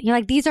confident. You're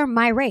like, these are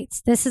my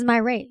rates. This is my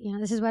rate. You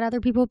know, this is what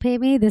other people pay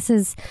me. This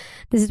is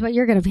what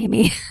you're going to pay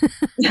me.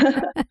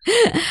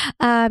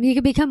 You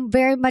can become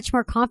very much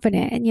more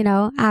confident, you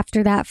know,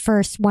 after that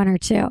first one or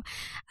two.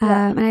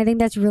 And I think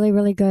that's really,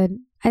 really good.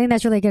 I think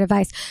that's really good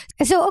advice.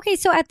 So, okay.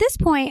 So at this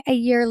point, a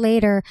year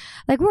later,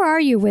 like, where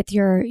are you with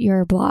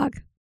your blog?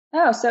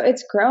 Oh, so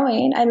it's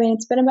growing. I mean,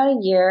 it's been about a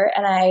year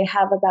and I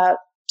have about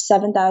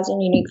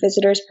 7,000 unique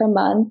visitors per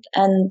month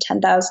and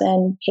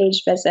 10,000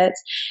 page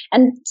visits.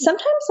 And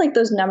sometimes like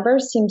those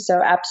numbers seem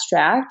so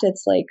abstract.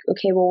 It's like,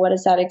 okay, well, what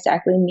does that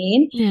exactly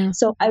mean? Yeah.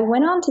 So I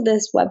went onto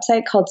this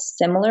website called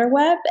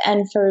SimilarWeb,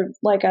 and for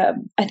like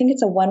I think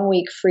it's a 1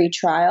 week free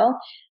trial.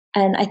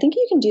 And I think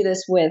you can do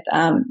this with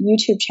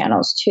YouTube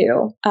channels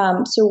too.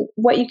 So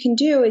what you can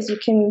do is you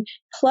can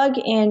plug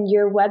in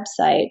your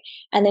website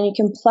and then you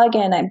can plug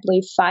in, I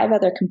believe, 5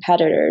 other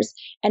competitors,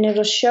 and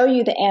it'll show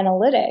you the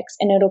analytics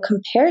and it'll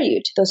compare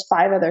you to those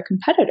 5 other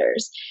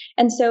competitors.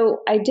 And so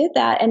I did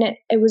that, and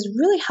it was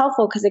really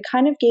helpful because it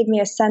kind of gave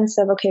me a sense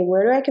of, okay,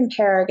 where do I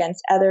compare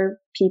against other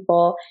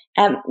people?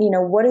 And, you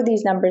know, what do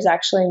these numbers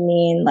actually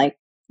mean? Like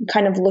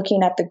kind of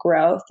looking at the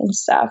growth and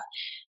stuff.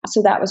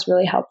 So that was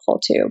really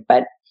helpful too.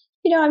 But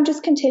you know, I'm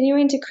just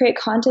continuing to create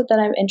content that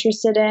I'm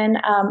interested in.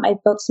 I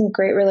built some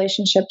great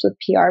relationships with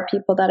PR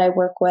people that I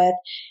work with,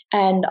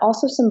 and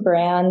also some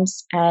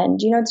brands. And,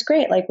 you know, it's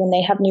great. Like when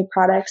they have new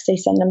products, they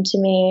send them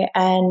to me.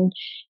 And,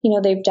 you know,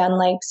 they've done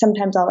like,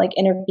 sometimes I'll like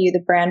interview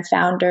the brand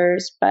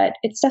founders, but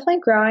it's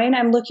definitely growing.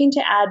 I'm looking to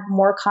add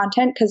more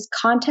content because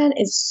content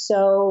is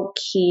so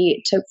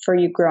key for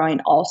you growing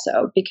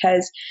also,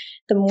 because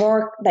the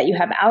more that you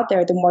have out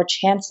there, the more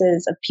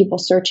chances of people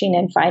searching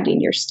and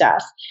finding your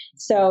stuff.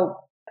 So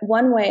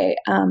one way,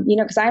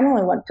 because I'm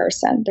only one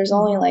person, there's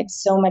only like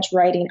so much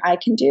writing I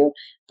can do.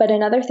 But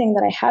another thing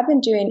that I have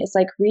been doing is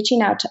like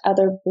reaching out to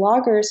other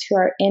bloggers who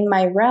are in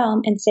my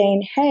realm and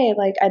saying, hey,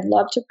 like I'd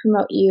love to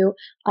promote you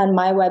on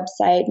my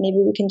website.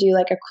 Maybe we can do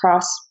like a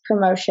cross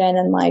promotion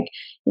and like,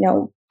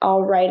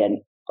 I'll write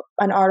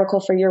an article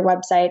for your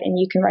website and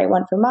you can write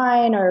one for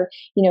mine. Or,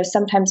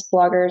 sometimes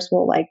bloggers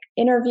will like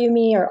interview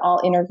me or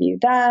I'll interview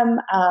them.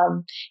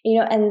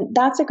 And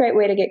that's a great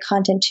way to get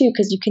content too,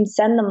 because you can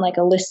send them like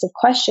a list of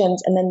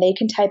questions and then they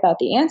can type out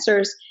the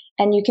answers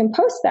and you can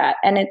post that.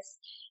 And it's,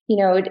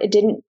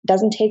 it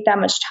doesn't take that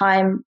much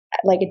time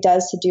like it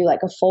does to do like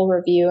a full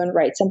review and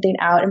write something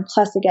out. And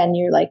plus, again,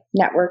 you're like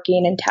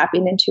networking and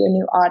tapping into a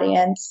new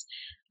audience.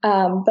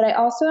 But I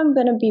also am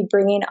going to be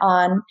bringing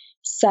on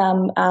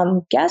some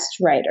guest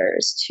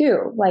writers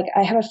too. Like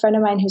I have a friend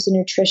of mine who's a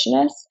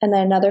nutritionist and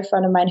then another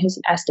friend of mine who's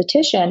an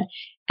esthetician.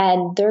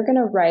 And they're going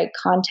to write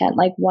content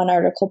like one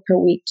article per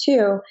week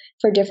too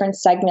for different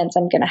segments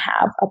I'm going to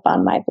have up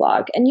on my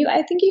blog. And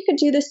I think you could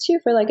do this too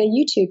for like a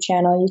YouTube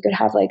channel. You could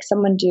have like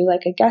someone do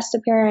like a guest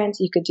appearance.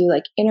 You could do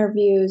like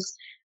interviews.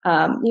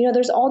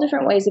 There's all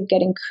different ways of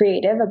getting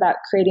creative about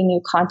creating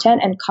new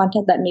content and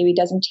content that maybe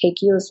doesn't take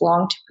you as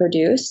long to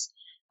produce,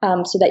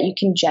 so that you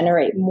can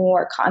generate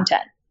more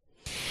content.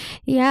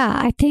 Yeah,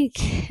 I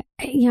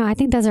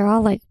think those are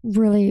all like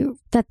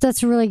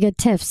that's really good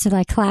tips to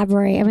like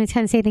collaborate. I mean, it's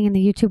kind of the same thing in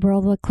the YouTube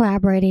world with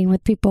collaborating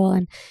with people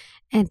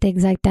and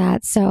things like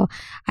that. So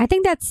I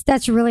think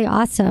that's really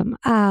awesome.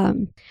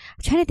 I'm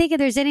trying to think if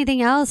there's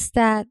anything else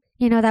that,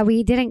 that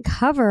we didn't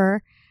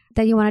cover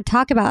that you want to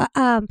talk about.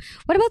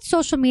 What about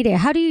social media?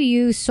 How do you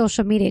use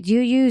social media? Do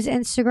you use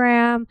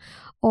Instagram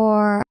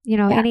or,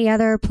 any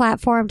other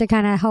platform to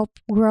kind of help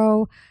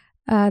grow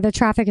the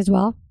traffic as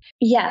well?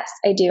 Yes,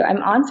 I do.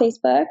 I'm on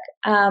Facebook,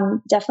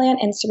 definitely on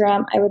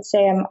Instagram. I would say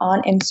I'm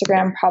on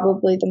Instagram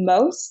probably the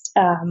most.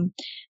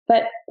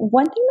 But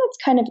one thing that's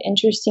kind of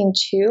interesting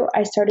too,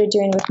 I started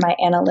doing with my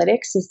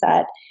analytics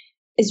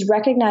is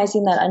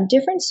recognizing that on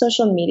different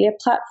social media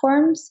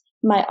platforms,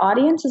 my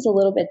audience is a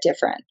little bit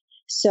different.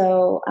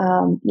 So,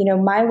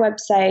 my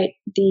website,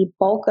 the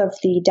bulk of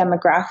the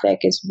demographic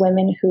is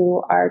women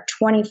who are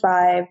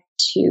 25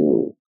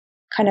 to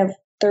kind of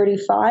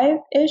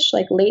 35-ish,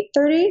 like late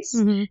 30s.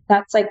 Mm-hmm.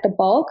 That's like the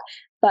bulk,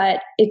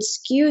 but it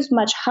skews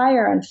much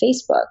higher on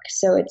Facebook.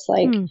 So it's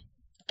like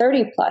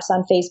 30 plus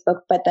on Facebook,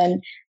 but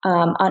then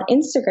on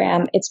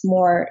Instagram,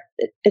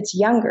 it's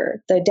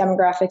younger. The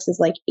demographics is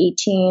like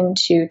 18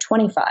 to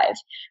 25,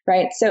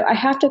 right? So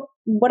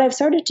what I've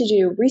started to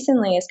do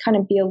recently is kind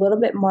of be a little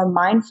bit more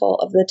mindful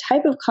of the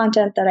type of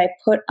content that I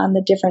put on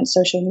the different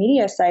social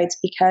media sites,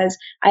 because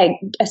I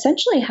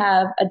essentially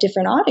have a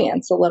different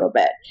audience a little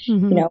bit,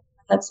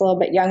 that's a little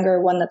bit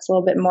younger, one that's a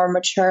little bit more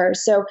mature.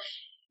 So,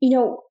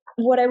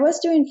 what I was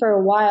doing for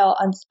a while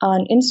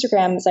on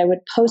Instagram is I would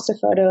post a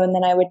photo and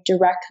then I would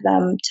direct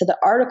them to the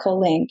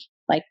article link,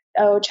 like,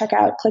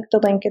 click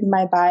the link in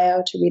my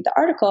bio to read the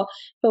article.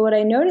 But what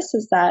I noticed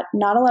is that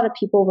not a lot of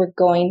people were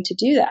going to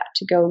do that,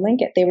 to go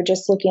link it. They were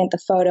just looking at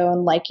the photo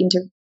and liking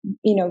to,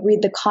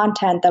 read the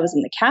content that was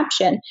in the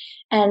caption.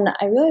 And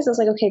I realized I was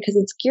like, okay, because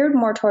it's geared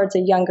more towards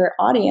a younger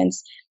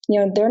audience.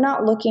 They're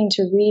not looking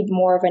to read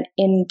more of an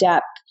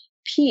in-depth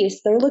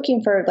piece. They're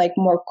looking for like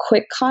more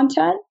quick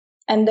content,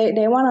 and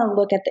they want to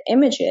look at the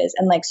images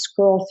and like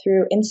scroll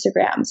through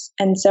Instagrams.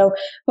 And so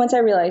once I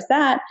realized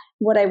that,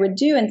 what I would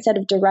do, instead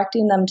of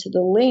directing them to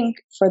the link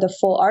for the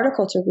full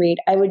article to read,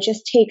 I would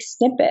just take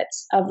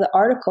snippets of the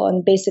article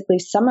and basically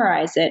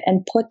summarize it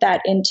and put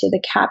that into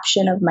the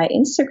caption of my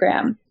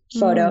Instagram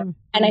photo.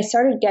 And I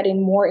started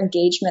getting more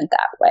engagement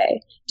that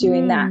way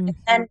doing that. And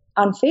then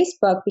on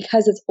Facebook,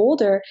 because it's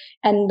older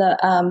and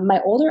my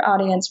older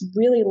audience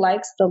really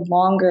likes the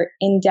longer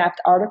in-depth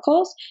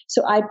articles.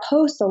 So I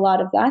post a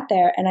lot of that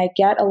there and I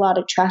get a lot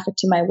of traffic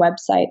to my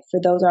website for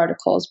those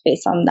articles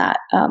based on that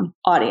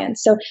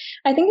audience. So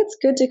I think it's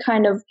good to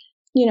kind of,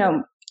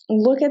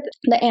 look at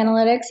the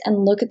analytics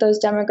and look at those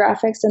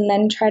demographics and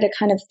then try to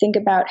kind of think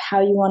about how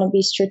you want to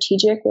be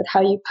strategic with how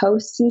you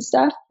post and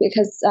stuff,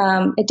 because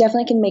it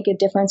definitely can make a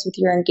difference with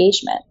your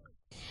engagement.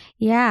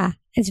 Yeah,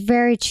 it's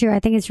very true. I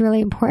think it's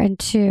really important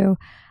to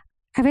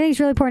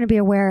be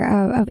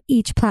aware of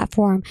each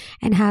platform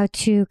and how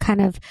to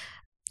kind of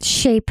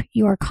shape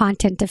your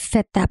content to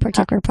fit that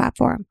particular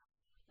platform.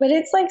 But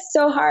it's like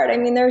so hard. I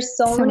mean, there's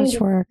so many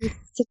much work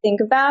to think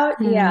about.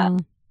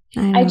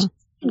 I just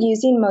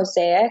using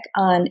Mosaic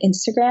on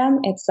Instagram.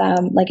 It's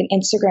like an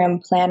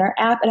Instagram planner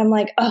app. And I'm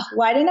like, oh,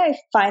 why didn't I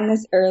find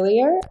this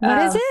earlier?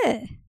 What is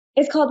it?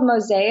 It's called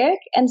Mosaic.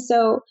 And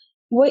so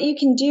what you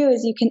can do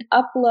is you can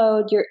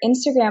upload your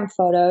Instagram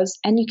photos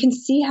and you can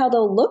see how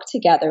they'll look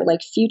together,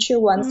 like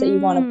future ones that you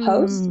want to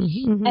post.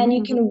 And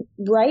you can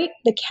write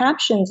the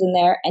captions in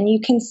there and you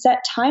can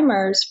set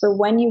timers for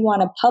when you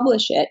want to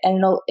publish it.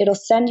 And it'll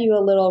send you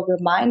a little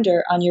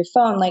reminder on your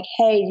phone, like,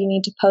 hey, you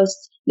need to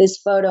post this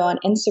photo on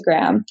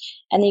Instagram.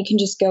 And you can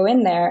just go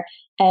in there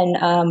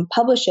and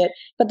publish it.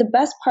 But the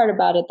best part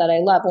about it that I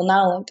love, well,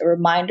 not only the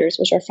reminders,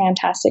 which are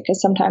fantastic,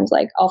 because sometimes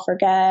like I'll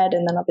forget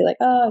and then I'll be like,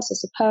 oh, I was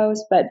supposed to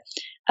post, but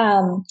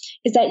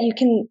is that you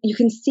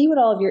can see what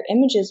all of your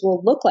images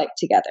will look like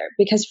together.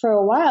 Because for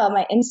a while,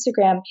 my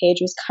Instagram page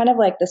was kind of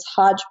like this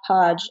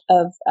hodgepodge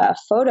of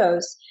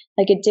photos.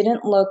 Like it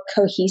didn't look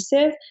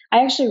cohesive.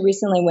 I actually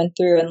recently went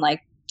through and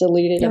like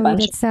deleted a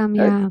bunch of some,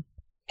 yeah.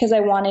 Because I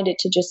wanted it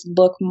to just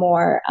look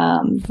more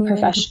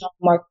professional,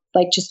 more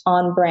like just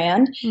on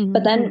brand. Mm-hmm.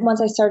 But then once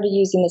I started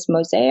using this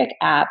Mosaic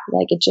app,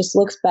 like it just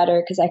looks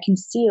better because I can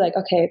see like,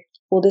 okay,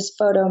 will this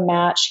photo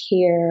match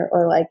here?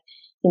 Or like,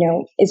 you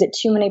know, is it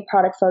too many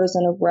product photos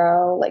in a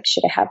row? Like,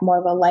 should I have more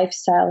of a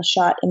lifestyle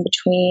shot in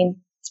between?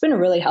 It's been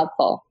really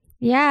helpful.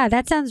 Yeah,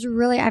 that sounds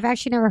really, I've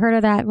actually never heard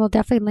of that. We'll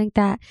definitely link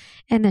that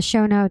in the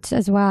show notes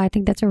as well. I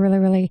think that's a really,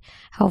 really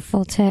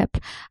helpful tip.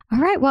 All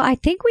right. Well, I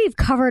think we've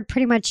covered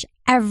pretty much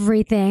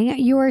everything.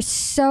 You are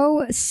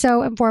so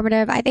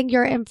informative. I think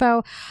your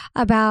info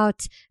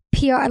about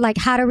PR, like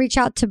how to reach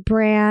out to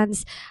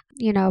brands,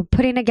 you know,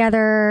 putting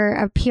together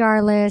a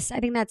PR list. I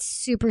think that's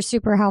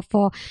super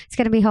helpful. It's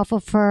going to be helpful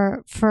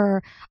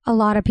for a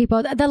lot of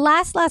people. The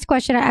last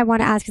question I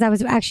want to ask, because I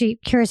was actually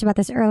curious about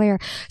this earlier.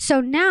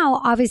 So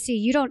now, obviously,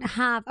 you don't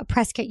have a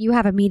press kit. You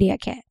have a media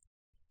kit.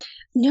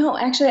 No,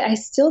 actually, I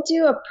still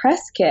do a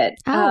press kit.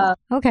 Oh,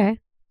 okay.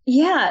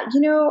 Yeah.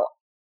 You know,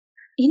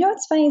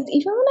 what's funny is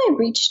even when I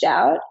reached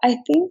out, I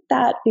think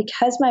that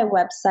because my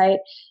website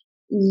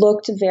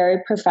looked very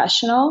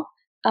professional,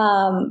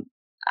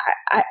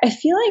 I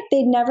feel like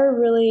they never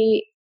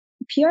really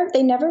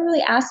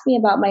asked me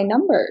about my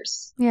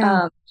numbers.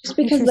 Yeah. Just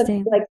because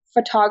the like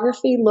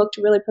photography looked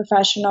really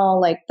professional,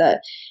 like the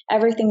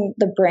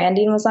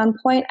branding was on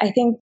point. I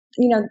think,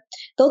 you know,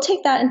 they'll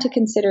take that into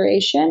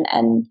consideration.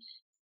 And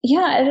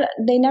yeah,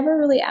 they never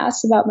really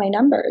asked about my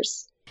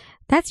numbers.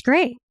 That's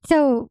great.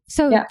 So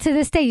yeah. To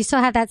this day, you still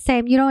have that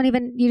same, you don't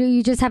even,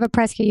 you just have a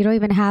press kit. You don't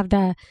even have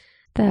the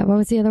what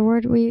was the other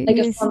word we like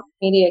used? A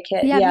media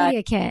kit. Yeah,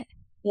 media kit.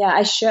 Yeah,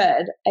 I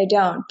should. I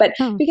don't. But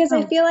because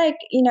I feel like,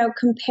 you know,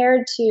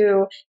 compared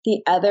to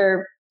the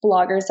other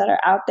bloggers that are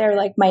out there,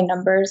 like my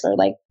numbers are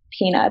like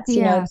peanuts,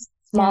 you know, it's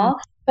small.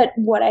 Yeah. But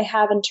what I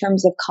have in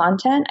terms of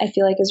content, I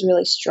feel like is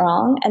really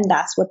strong, and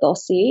that's what they'll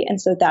see.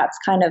 And so that's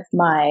kind of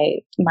my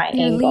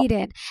angle. Lead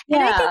it. Yeah.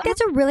 And I think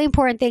that's a really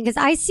important thing, because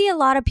I see a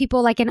lot of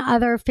people like in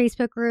other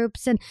Facebook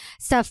groups and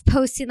stuff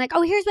posting like,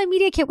 oh, here's my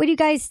media kit. What do you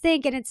guys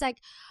think? And it's like,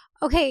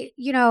 okay,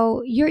 you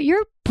know,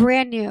 you're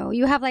brand new.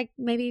 You have like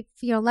maybe,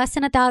 you know, less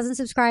than 1,000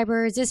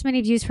 subscribers, this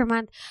many views per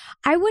month.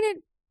 I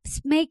wouldn't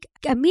make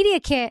a media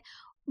kit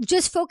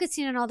just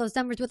focusing on all those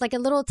numbers with like a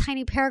little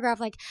tiny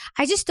paragraph. Like,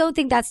 I just don't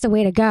think that's the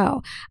way to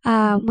go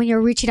when you're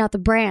reaching out to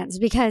brands,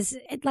 because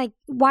like,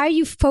 why are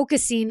you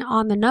focusing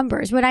on the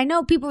numbers? But I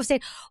know people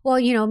say, well,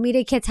 you know,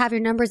 media kits have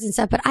your numbers and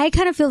stuff, but I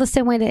kind of feel the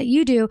same way that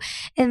you do,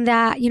 in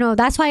that, you know,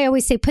 that's why I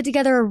always say put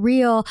together a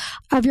reel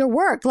of your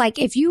work. Like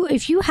if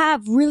you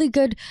have really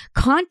good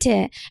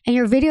content and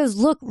your videos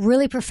look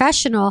really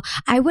professional,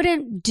 I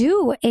wouldn't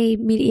do a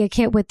media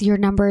kit with your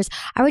numbers.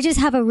 I would just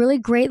have a really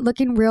great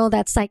looking reel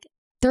that's like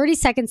 30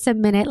 seconds a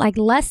minute, like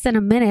less than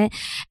a minute,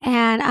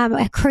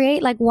 and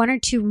create like one or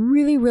two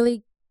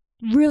really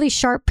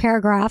sharp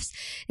paragraphs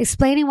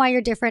explaining why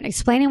you're different,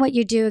 explaining what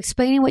you do,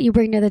 explaining what you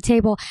bring to the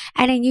table,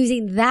 and then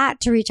using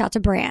that to reach out to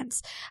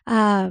brands.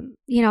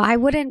 You know, I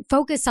wouldn't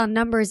focus on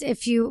numbers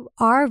if you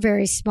are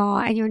very small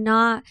and you're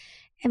not.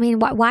 I mean,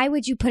 why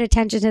would you put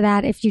attention to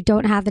that if you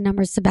don't have the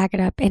numbers to back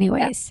it up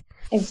anyways?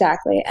 Yeah,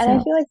 exactly. And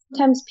I feel like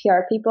sometimes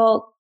PR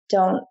people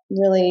don't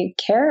really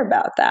care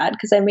about that,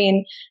 because I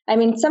mean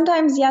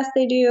sometimes yes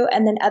they do,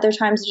 and then other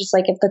times just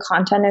like if the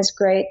content is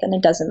great, then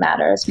it doesn't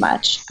matter as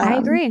much. I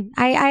agree.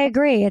 I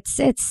agree.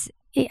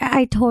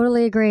 I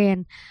totally agree,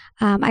 and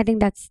I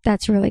think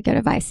that's really good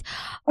advice.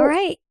 All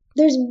right.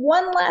 There's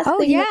one last thing.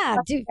 Oh yeah,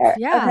 dude.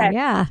 Yeah, okay.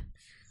 Yeah.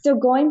 So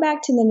going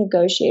back to the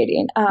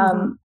negotiating,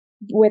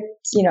 with,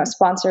 you know,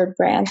 sponsored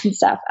brands and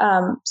stuff.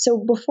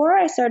 So before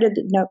I started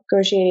the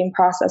negotiating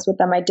process with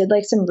them, I did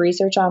like some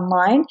research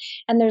online,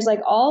 and there's like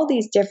all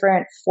these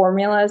different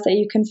formulas that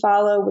you can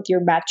follow with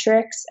your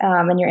metrics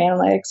and your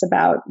analytics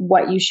about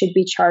what you should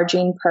be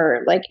charging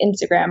per like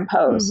Instagram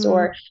post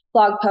or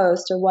blog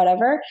post or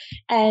whatever.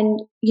 And,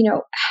 you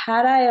know,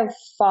 had I have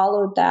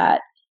followed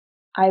that,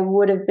 I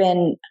would have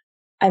been,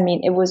 I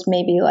mean, it was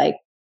maybe like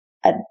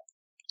a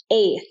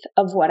eighth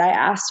of what I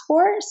asked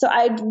for. So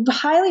I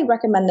highly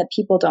recommend that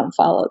people don't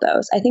follow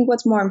those. I think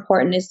what's more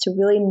important is to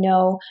really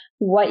know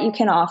what you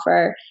can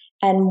offer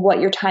and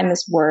what your time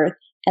is worth,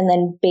 and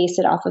then base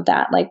it off of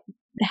that. Like,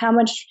 how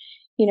much,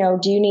 you know,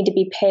 do you need to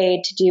be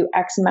paid to do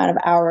X amount of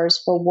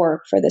hours for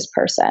work for this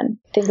person?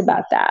 Think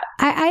about that.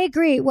 I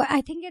agree. Well,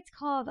 I think it's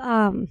called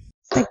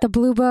like the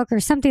Blue Book or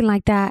something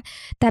like that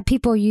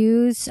people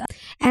use.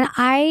 And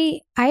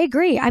I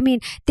agree. I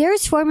mean,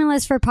 there's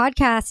formulas for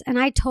podcasts, and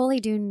I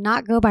totally do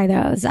not go by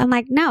those. I'm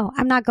like, no,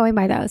 I'm not going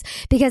by those,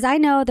 because I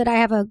know that I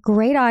have a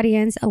great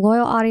audience, a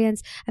loyal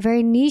audience, a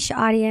very niche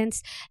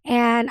audience.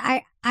 And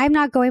I'm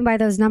not going by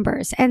those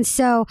numbers. And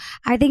so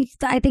I think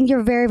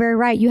you're very, very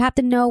right. You have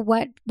to know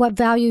what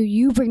value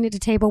you bring to the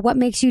table, what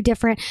makes you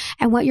different,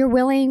 and what you're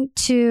willing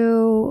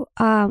to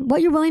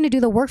do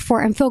the work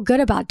for and feel good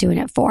about doing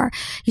it for.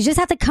 You just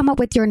have to come up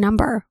with your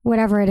number,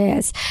 whatever it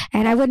is.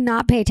 And I would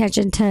not pay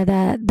attention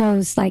to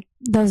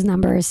those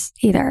numbers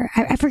either.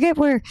 I forget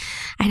where,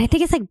 and I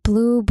think it's like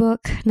Blue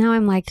Book. Now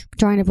I'm like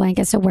drawing a blank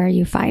as to where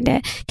you find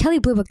it. Kelly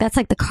Blue Book, that's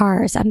like the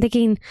cars. I'm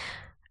thinking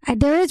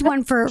there is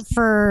one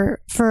for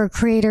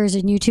creators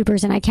and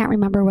YouTubers, and I can't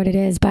remember what it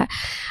is, but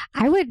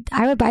I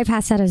would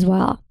bypass that as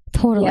well.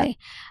 Totally.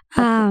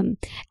 Yeah. And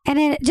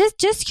then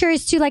just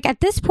curious too, like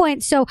at this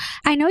point, so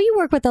I know you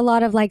work with a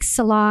lot of like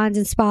salons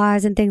and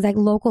spas and things like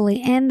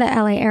locally in the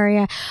LA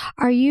area.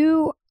 Are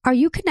you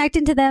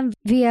connecting to them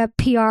via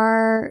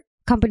PR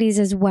companies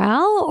as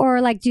well? Or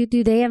like,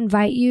 do they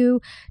invite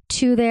you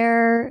to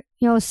their,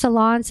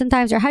 salon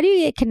sometimes? Or how do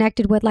you get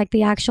connected with like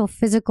the actual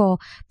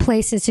physical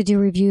places to do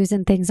reviews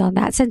and things on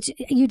that? Since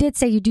you did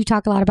say you do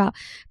talk a lot about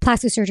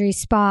plastic surgery,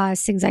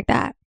 spas, things like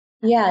that.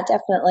 Yeah,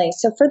 definitely.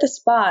 So for the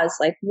spas,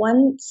 like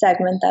one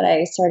segment that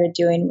I started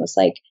doing was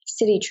like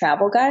city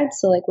travel guides.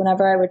 So like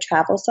whenever I would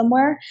travel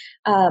somewhere,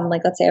 like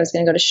let's say I was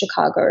going to go to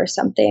Chicago or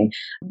something,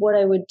 what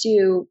I would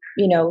do,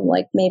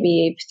 like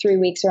maybe 3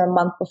 weeks or a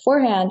month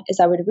beforehand is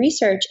I would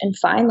research and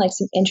find like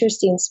some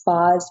interesting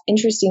spas,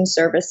 interesting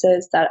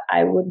services that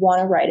I would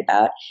want to write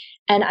about.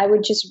 And I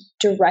would just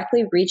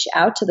directly reach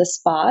out to the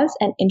spas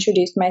and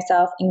introduce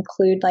myself,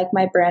 include like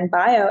my brand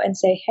bio and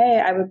say,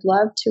 hey, I would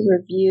love to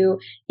review,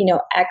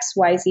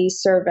 XYZ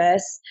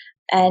service.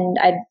 And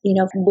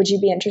would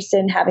you be interested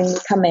in having me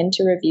come in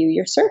to review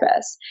your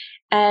service?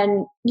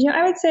 And,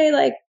 I would say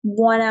like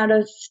 1 out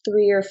of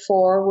 3 or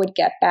 4 would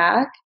get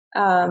back.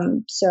 But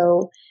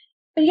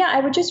yeah,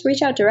 I would just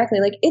reach out directly.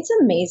 Like it's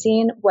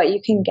amazing what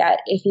you can get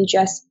if you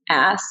just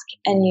ask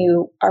and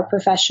you are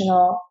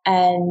professional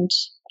and,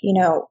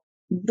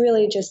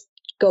 really just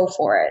go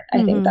for it.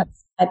 I think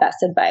that's my best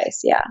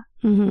advice. Yeah.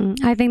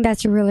 Mm-hmm. I think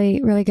that's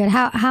really, really good.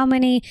 How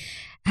many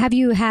have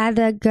you had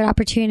the good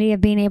opportunity of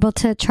being able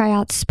to try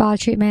out spa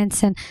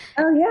treatments and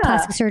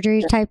plastic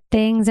surgery type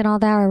things and all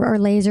that, or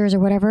lasers or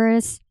whatever it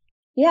is?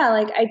 Yeah,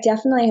 like I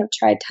definitely have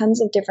tried tons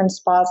of different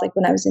spas. Like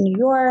when I was in New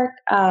York,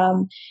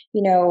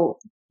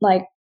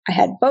 like I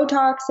had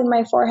Botox in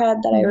my forehead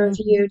that I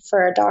reviewed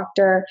for a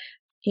doctor.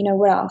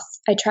 What else?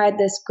 I tried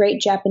this great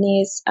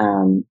Japanese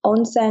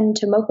onsen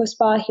Tomoko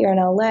spa here in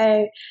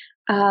LA.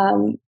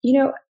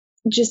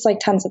 Just like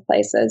tons of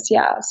places.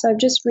 Yeah. So I've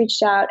just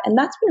reached out, and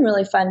that's been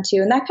really fun too.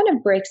 And that kind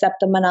of breaks up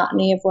the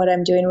monotony of what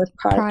I'm doing with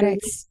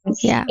products.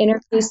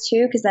 Interviews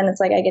too, because then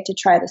it's like I get to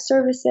try the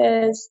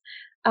services.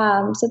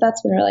 So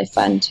that's been really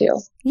fun too.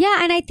 Yeah.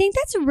 And I think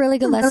that's a really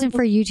good lesson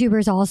for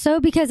YouTubers also,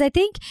 because I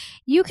think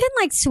you can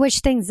like switch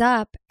things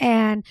up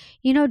and,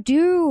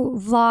 do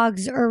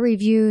vlogs or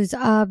reviews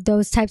of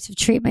those types of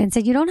treatments,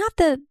 and you don't have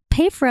to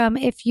pay for them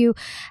if you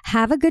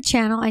have a good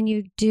channel and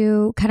you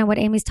do kind of what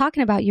Amy's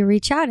talking about. You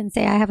reach out and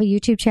say, I have a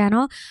YouTube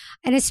channel.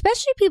 And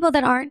especially people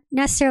that aren't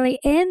necessarily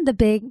in the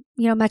big,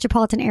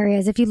 metropolitan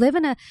areas. If you live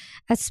in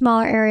a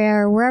smaller area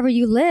or wherever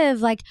you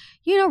live, like,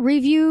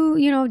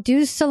 review,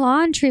 do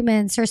salon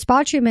treatments or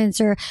spa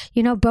treatments or,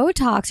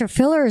 Botox or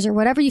fillers or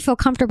whatever you feel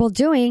comfortable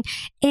doing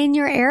in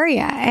your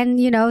area. And,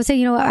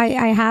 say,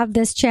 I have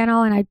this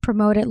channel and I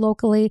promote it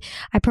locally.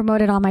 I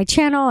promote it on my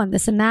channel and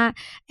this and that.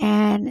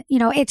 And,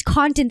 it's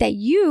content that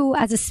you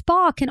as a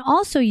spa can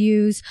also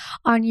use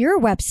on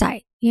your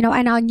website,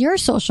 and on your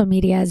social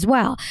media as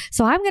well.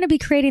 So I'm going to be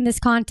creating this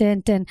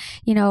content and,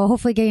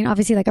 hopefully getting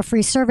obviously like a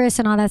free service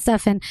and all that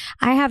stuff. And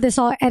I have this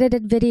all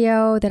edited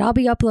video that I'll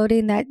be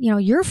uploading that,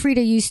 you're free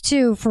to use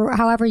too for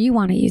however you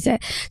want to use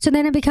it. So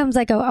then it becomes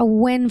like a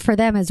win for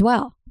them as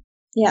well.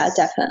 Yeah,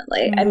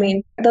 definitely. I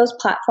mean, those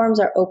platforms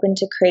are open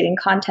to creating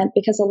content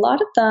because a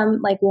lot of them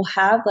like will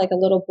have like a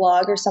little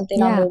blog or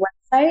something on their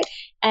website.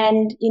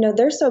 And,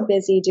 they're so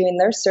busy doing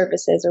their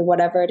services or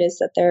whatever it is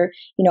that they're,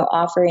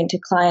 offering to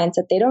clients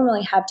that they don't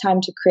really have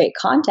time to create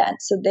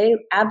content. So they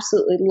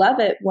absolutely love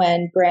it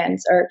when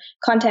brands or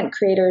content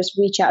creators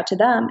reach out to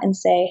them and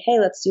say, hey,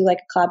 let's do like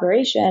a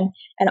collaboration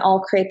and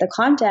I'll create the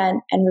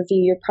content and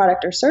review your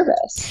product or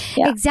service.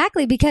 Yeah.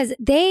 Exactly. Because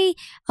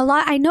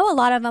I know a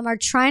lot of them are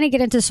trying to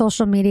get into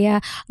social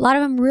media. A lot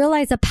of them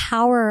realize the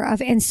power of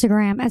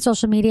Instagram and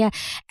social media.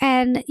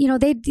 And,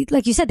 they,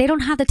 like you said, they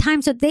don't have the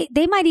time. So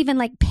they might even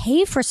like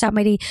pay for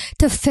somebody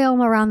to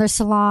film around their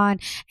salon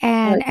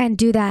and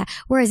do that.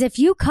 Whereas if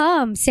you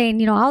come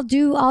saying, I'll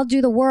do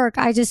the work.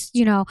 I just,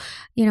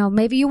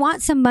 maybe you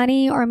want some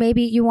money or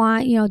maybe you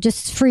want,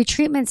 just free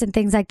treatments and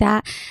things like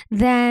that,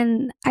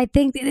 then I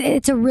think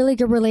it's a really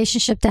good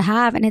relationship to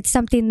have. And it's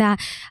something that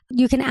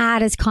you can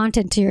add as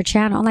content to your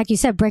channel. And like you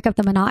said, break up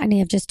the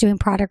monotony of just doing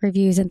product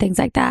reviews and things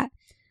like that.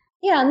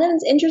 Yeah. And then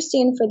it's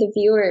interesting for the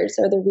viewers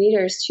or the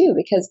readers too,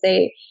 because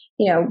they,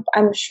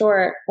 I'm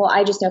sure,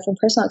 I just know from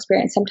personal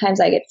experience, sometimes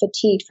I get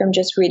fatigued from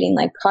just reading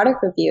like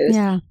product reviews.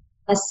 Yeah.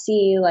 I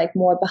see like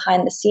more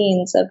behind the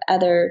scenes of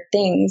other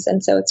things.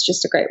 And so it's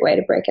just a great way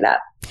to break it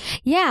up.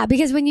 Yeah,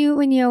 because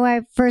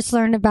I first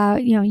learned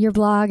about, your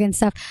blog and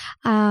stuff,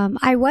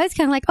 I was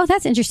kind of like, oh,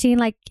 that's interesting.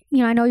 Like,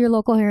 I know you're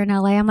local here in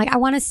LA. I'm like, I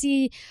want to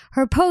see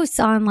her posts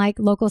on like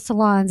local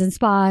salons and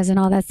spas and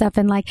all that stuff.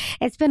 And like,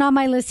 it's been on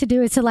my list to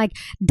do is to like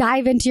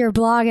dive into your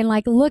blog and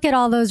like look at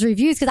all those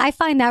reviews. Cause I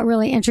find that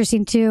really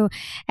interesting too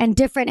and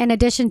different in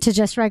addition to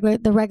just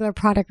the regular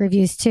product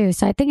reviews too.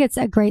 So I think it's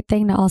a great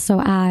thing to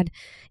also add,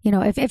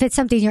 if it's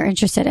something you're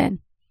interested in.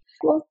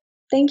 Well,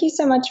 thank you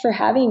so much for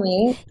having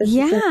me.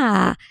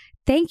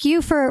 Thank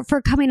you for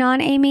coming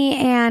on, Amy.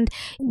 And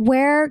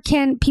where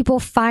can people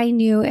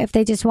find you if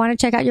they just want to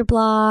check out your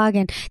blog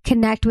and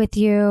connect with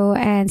you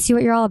and see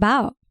what you're all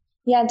about?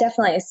 Yeah,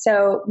 definitely.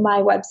 So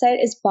my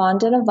website is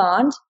Bond and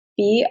Avant,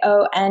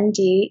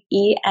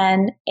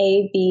 BonDenabant.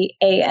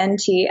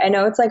 I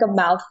know it's like a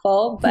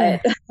mouthful,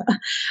 but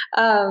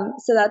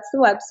so that's the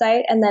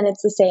website. And then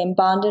it's the same,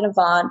 Bond and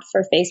Avant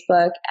for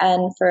Facebook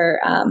and for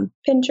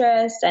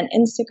Pinterest and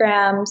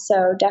Instagram.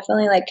 So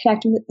definitely like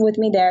connect with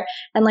me there.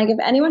 And like if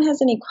anyone has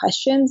any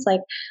questions,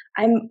 like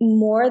I'm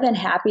more than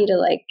happy to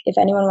like if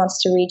anyone wants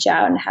to reach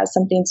out and has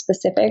something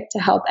specific to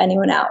help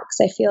anyone out.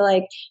 Because I feel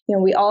like,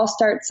 we all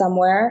start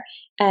somewhere.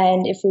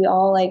 And if we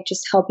all like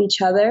just help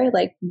each other,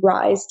 like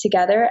rise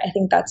together, I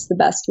think that's the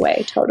best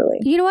way. Totally.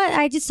 You know what?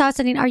 I just saw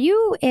something. Are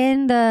you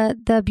in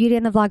the Beauty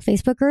and the Vlog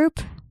Facebook group?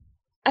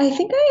 I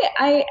think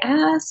I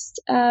asked,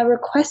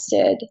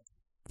 requested.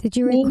 Did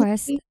you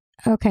request? Maybe?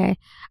 Okay.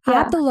 I'll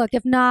have to look.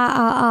 If not,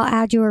 I'll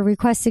add you a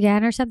request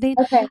again or something.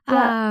 Okay.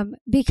 Yeah.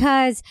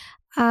 Because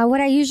what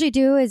I usually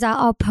do is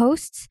I'll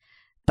post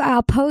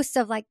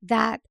of like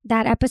that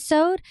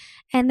episode,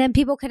 and then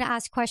people can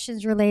ask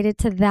questions related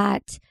to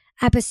that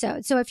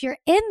episode. So if you're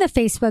in the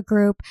Facebook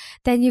group,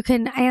 then you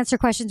can answer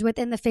questions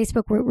within the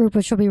Facebook group,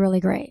 which will be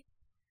really great.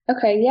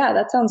 Okay. Yeah,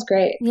 that sounds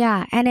great.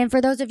 Yeah. And then for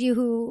those of you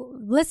who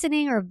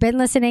listening or have been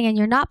listening and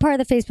you're not part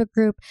of the Facebook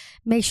group,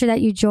 make sure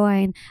that you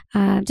join,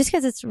 just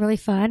because it's really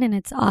fun and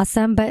it's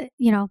awesome. But,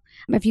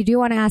 if you do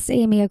want to ask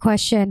Amy a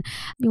question,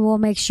 we'll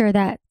make sure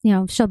that,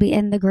 she'll be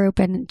in the group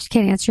and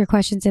can answer your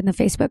questions in the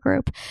Facebook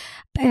group.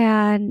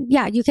 And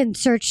yeah, you can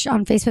search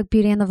on Facebook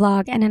Beauty and the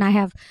Vlog. And then I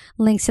have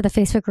links to the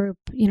Facebook group,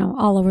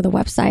 all over the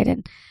website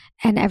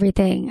and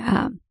everything,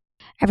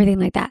 everything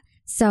like that.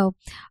 So,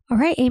 all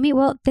right, Amy.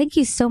 Well, thank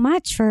you so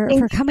much for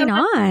coming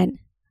on.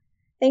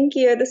 Thank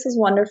you. This is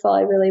wonderful.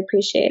 I really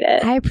appreciate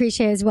it. I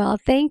appreciate it as well.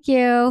 Thank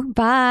you.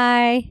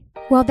 Bye.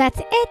 Well, that's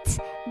it.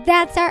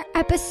 That's our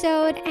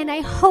episode, and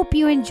I hope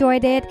you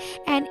enjoyed it.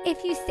 And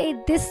if you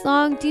stayed this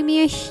long, do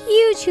me a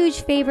huge,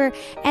 huge favor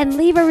and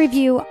leave a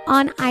review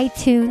on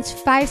iTunes.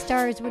 5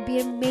 stars would be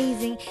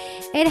amazing.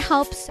 It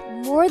helps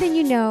more than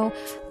you know,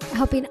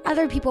 helping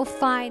other people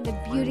find the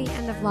Beauty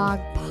and the Vlog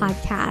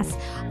podcast.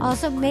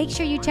 Also, make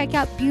sure you check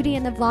out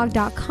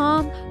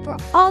beautyandthevlog.com for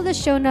all the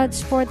show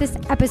notes for this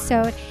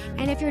episode.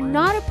 And if you're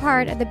not a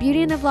part of the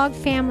Beauty and the Vlog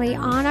family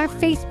on our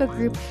Facebook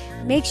group,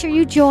 make sure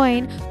you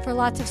join for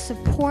lots of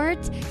support,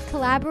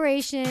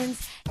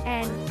 collaborations,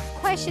 and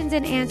questions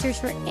and answers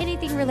for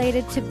anything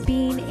related to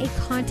being a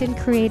content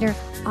creator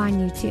on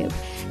YouTube.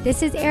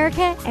 This is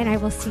Erica, and I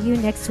will see you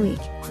next week.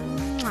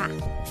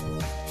 Mwah.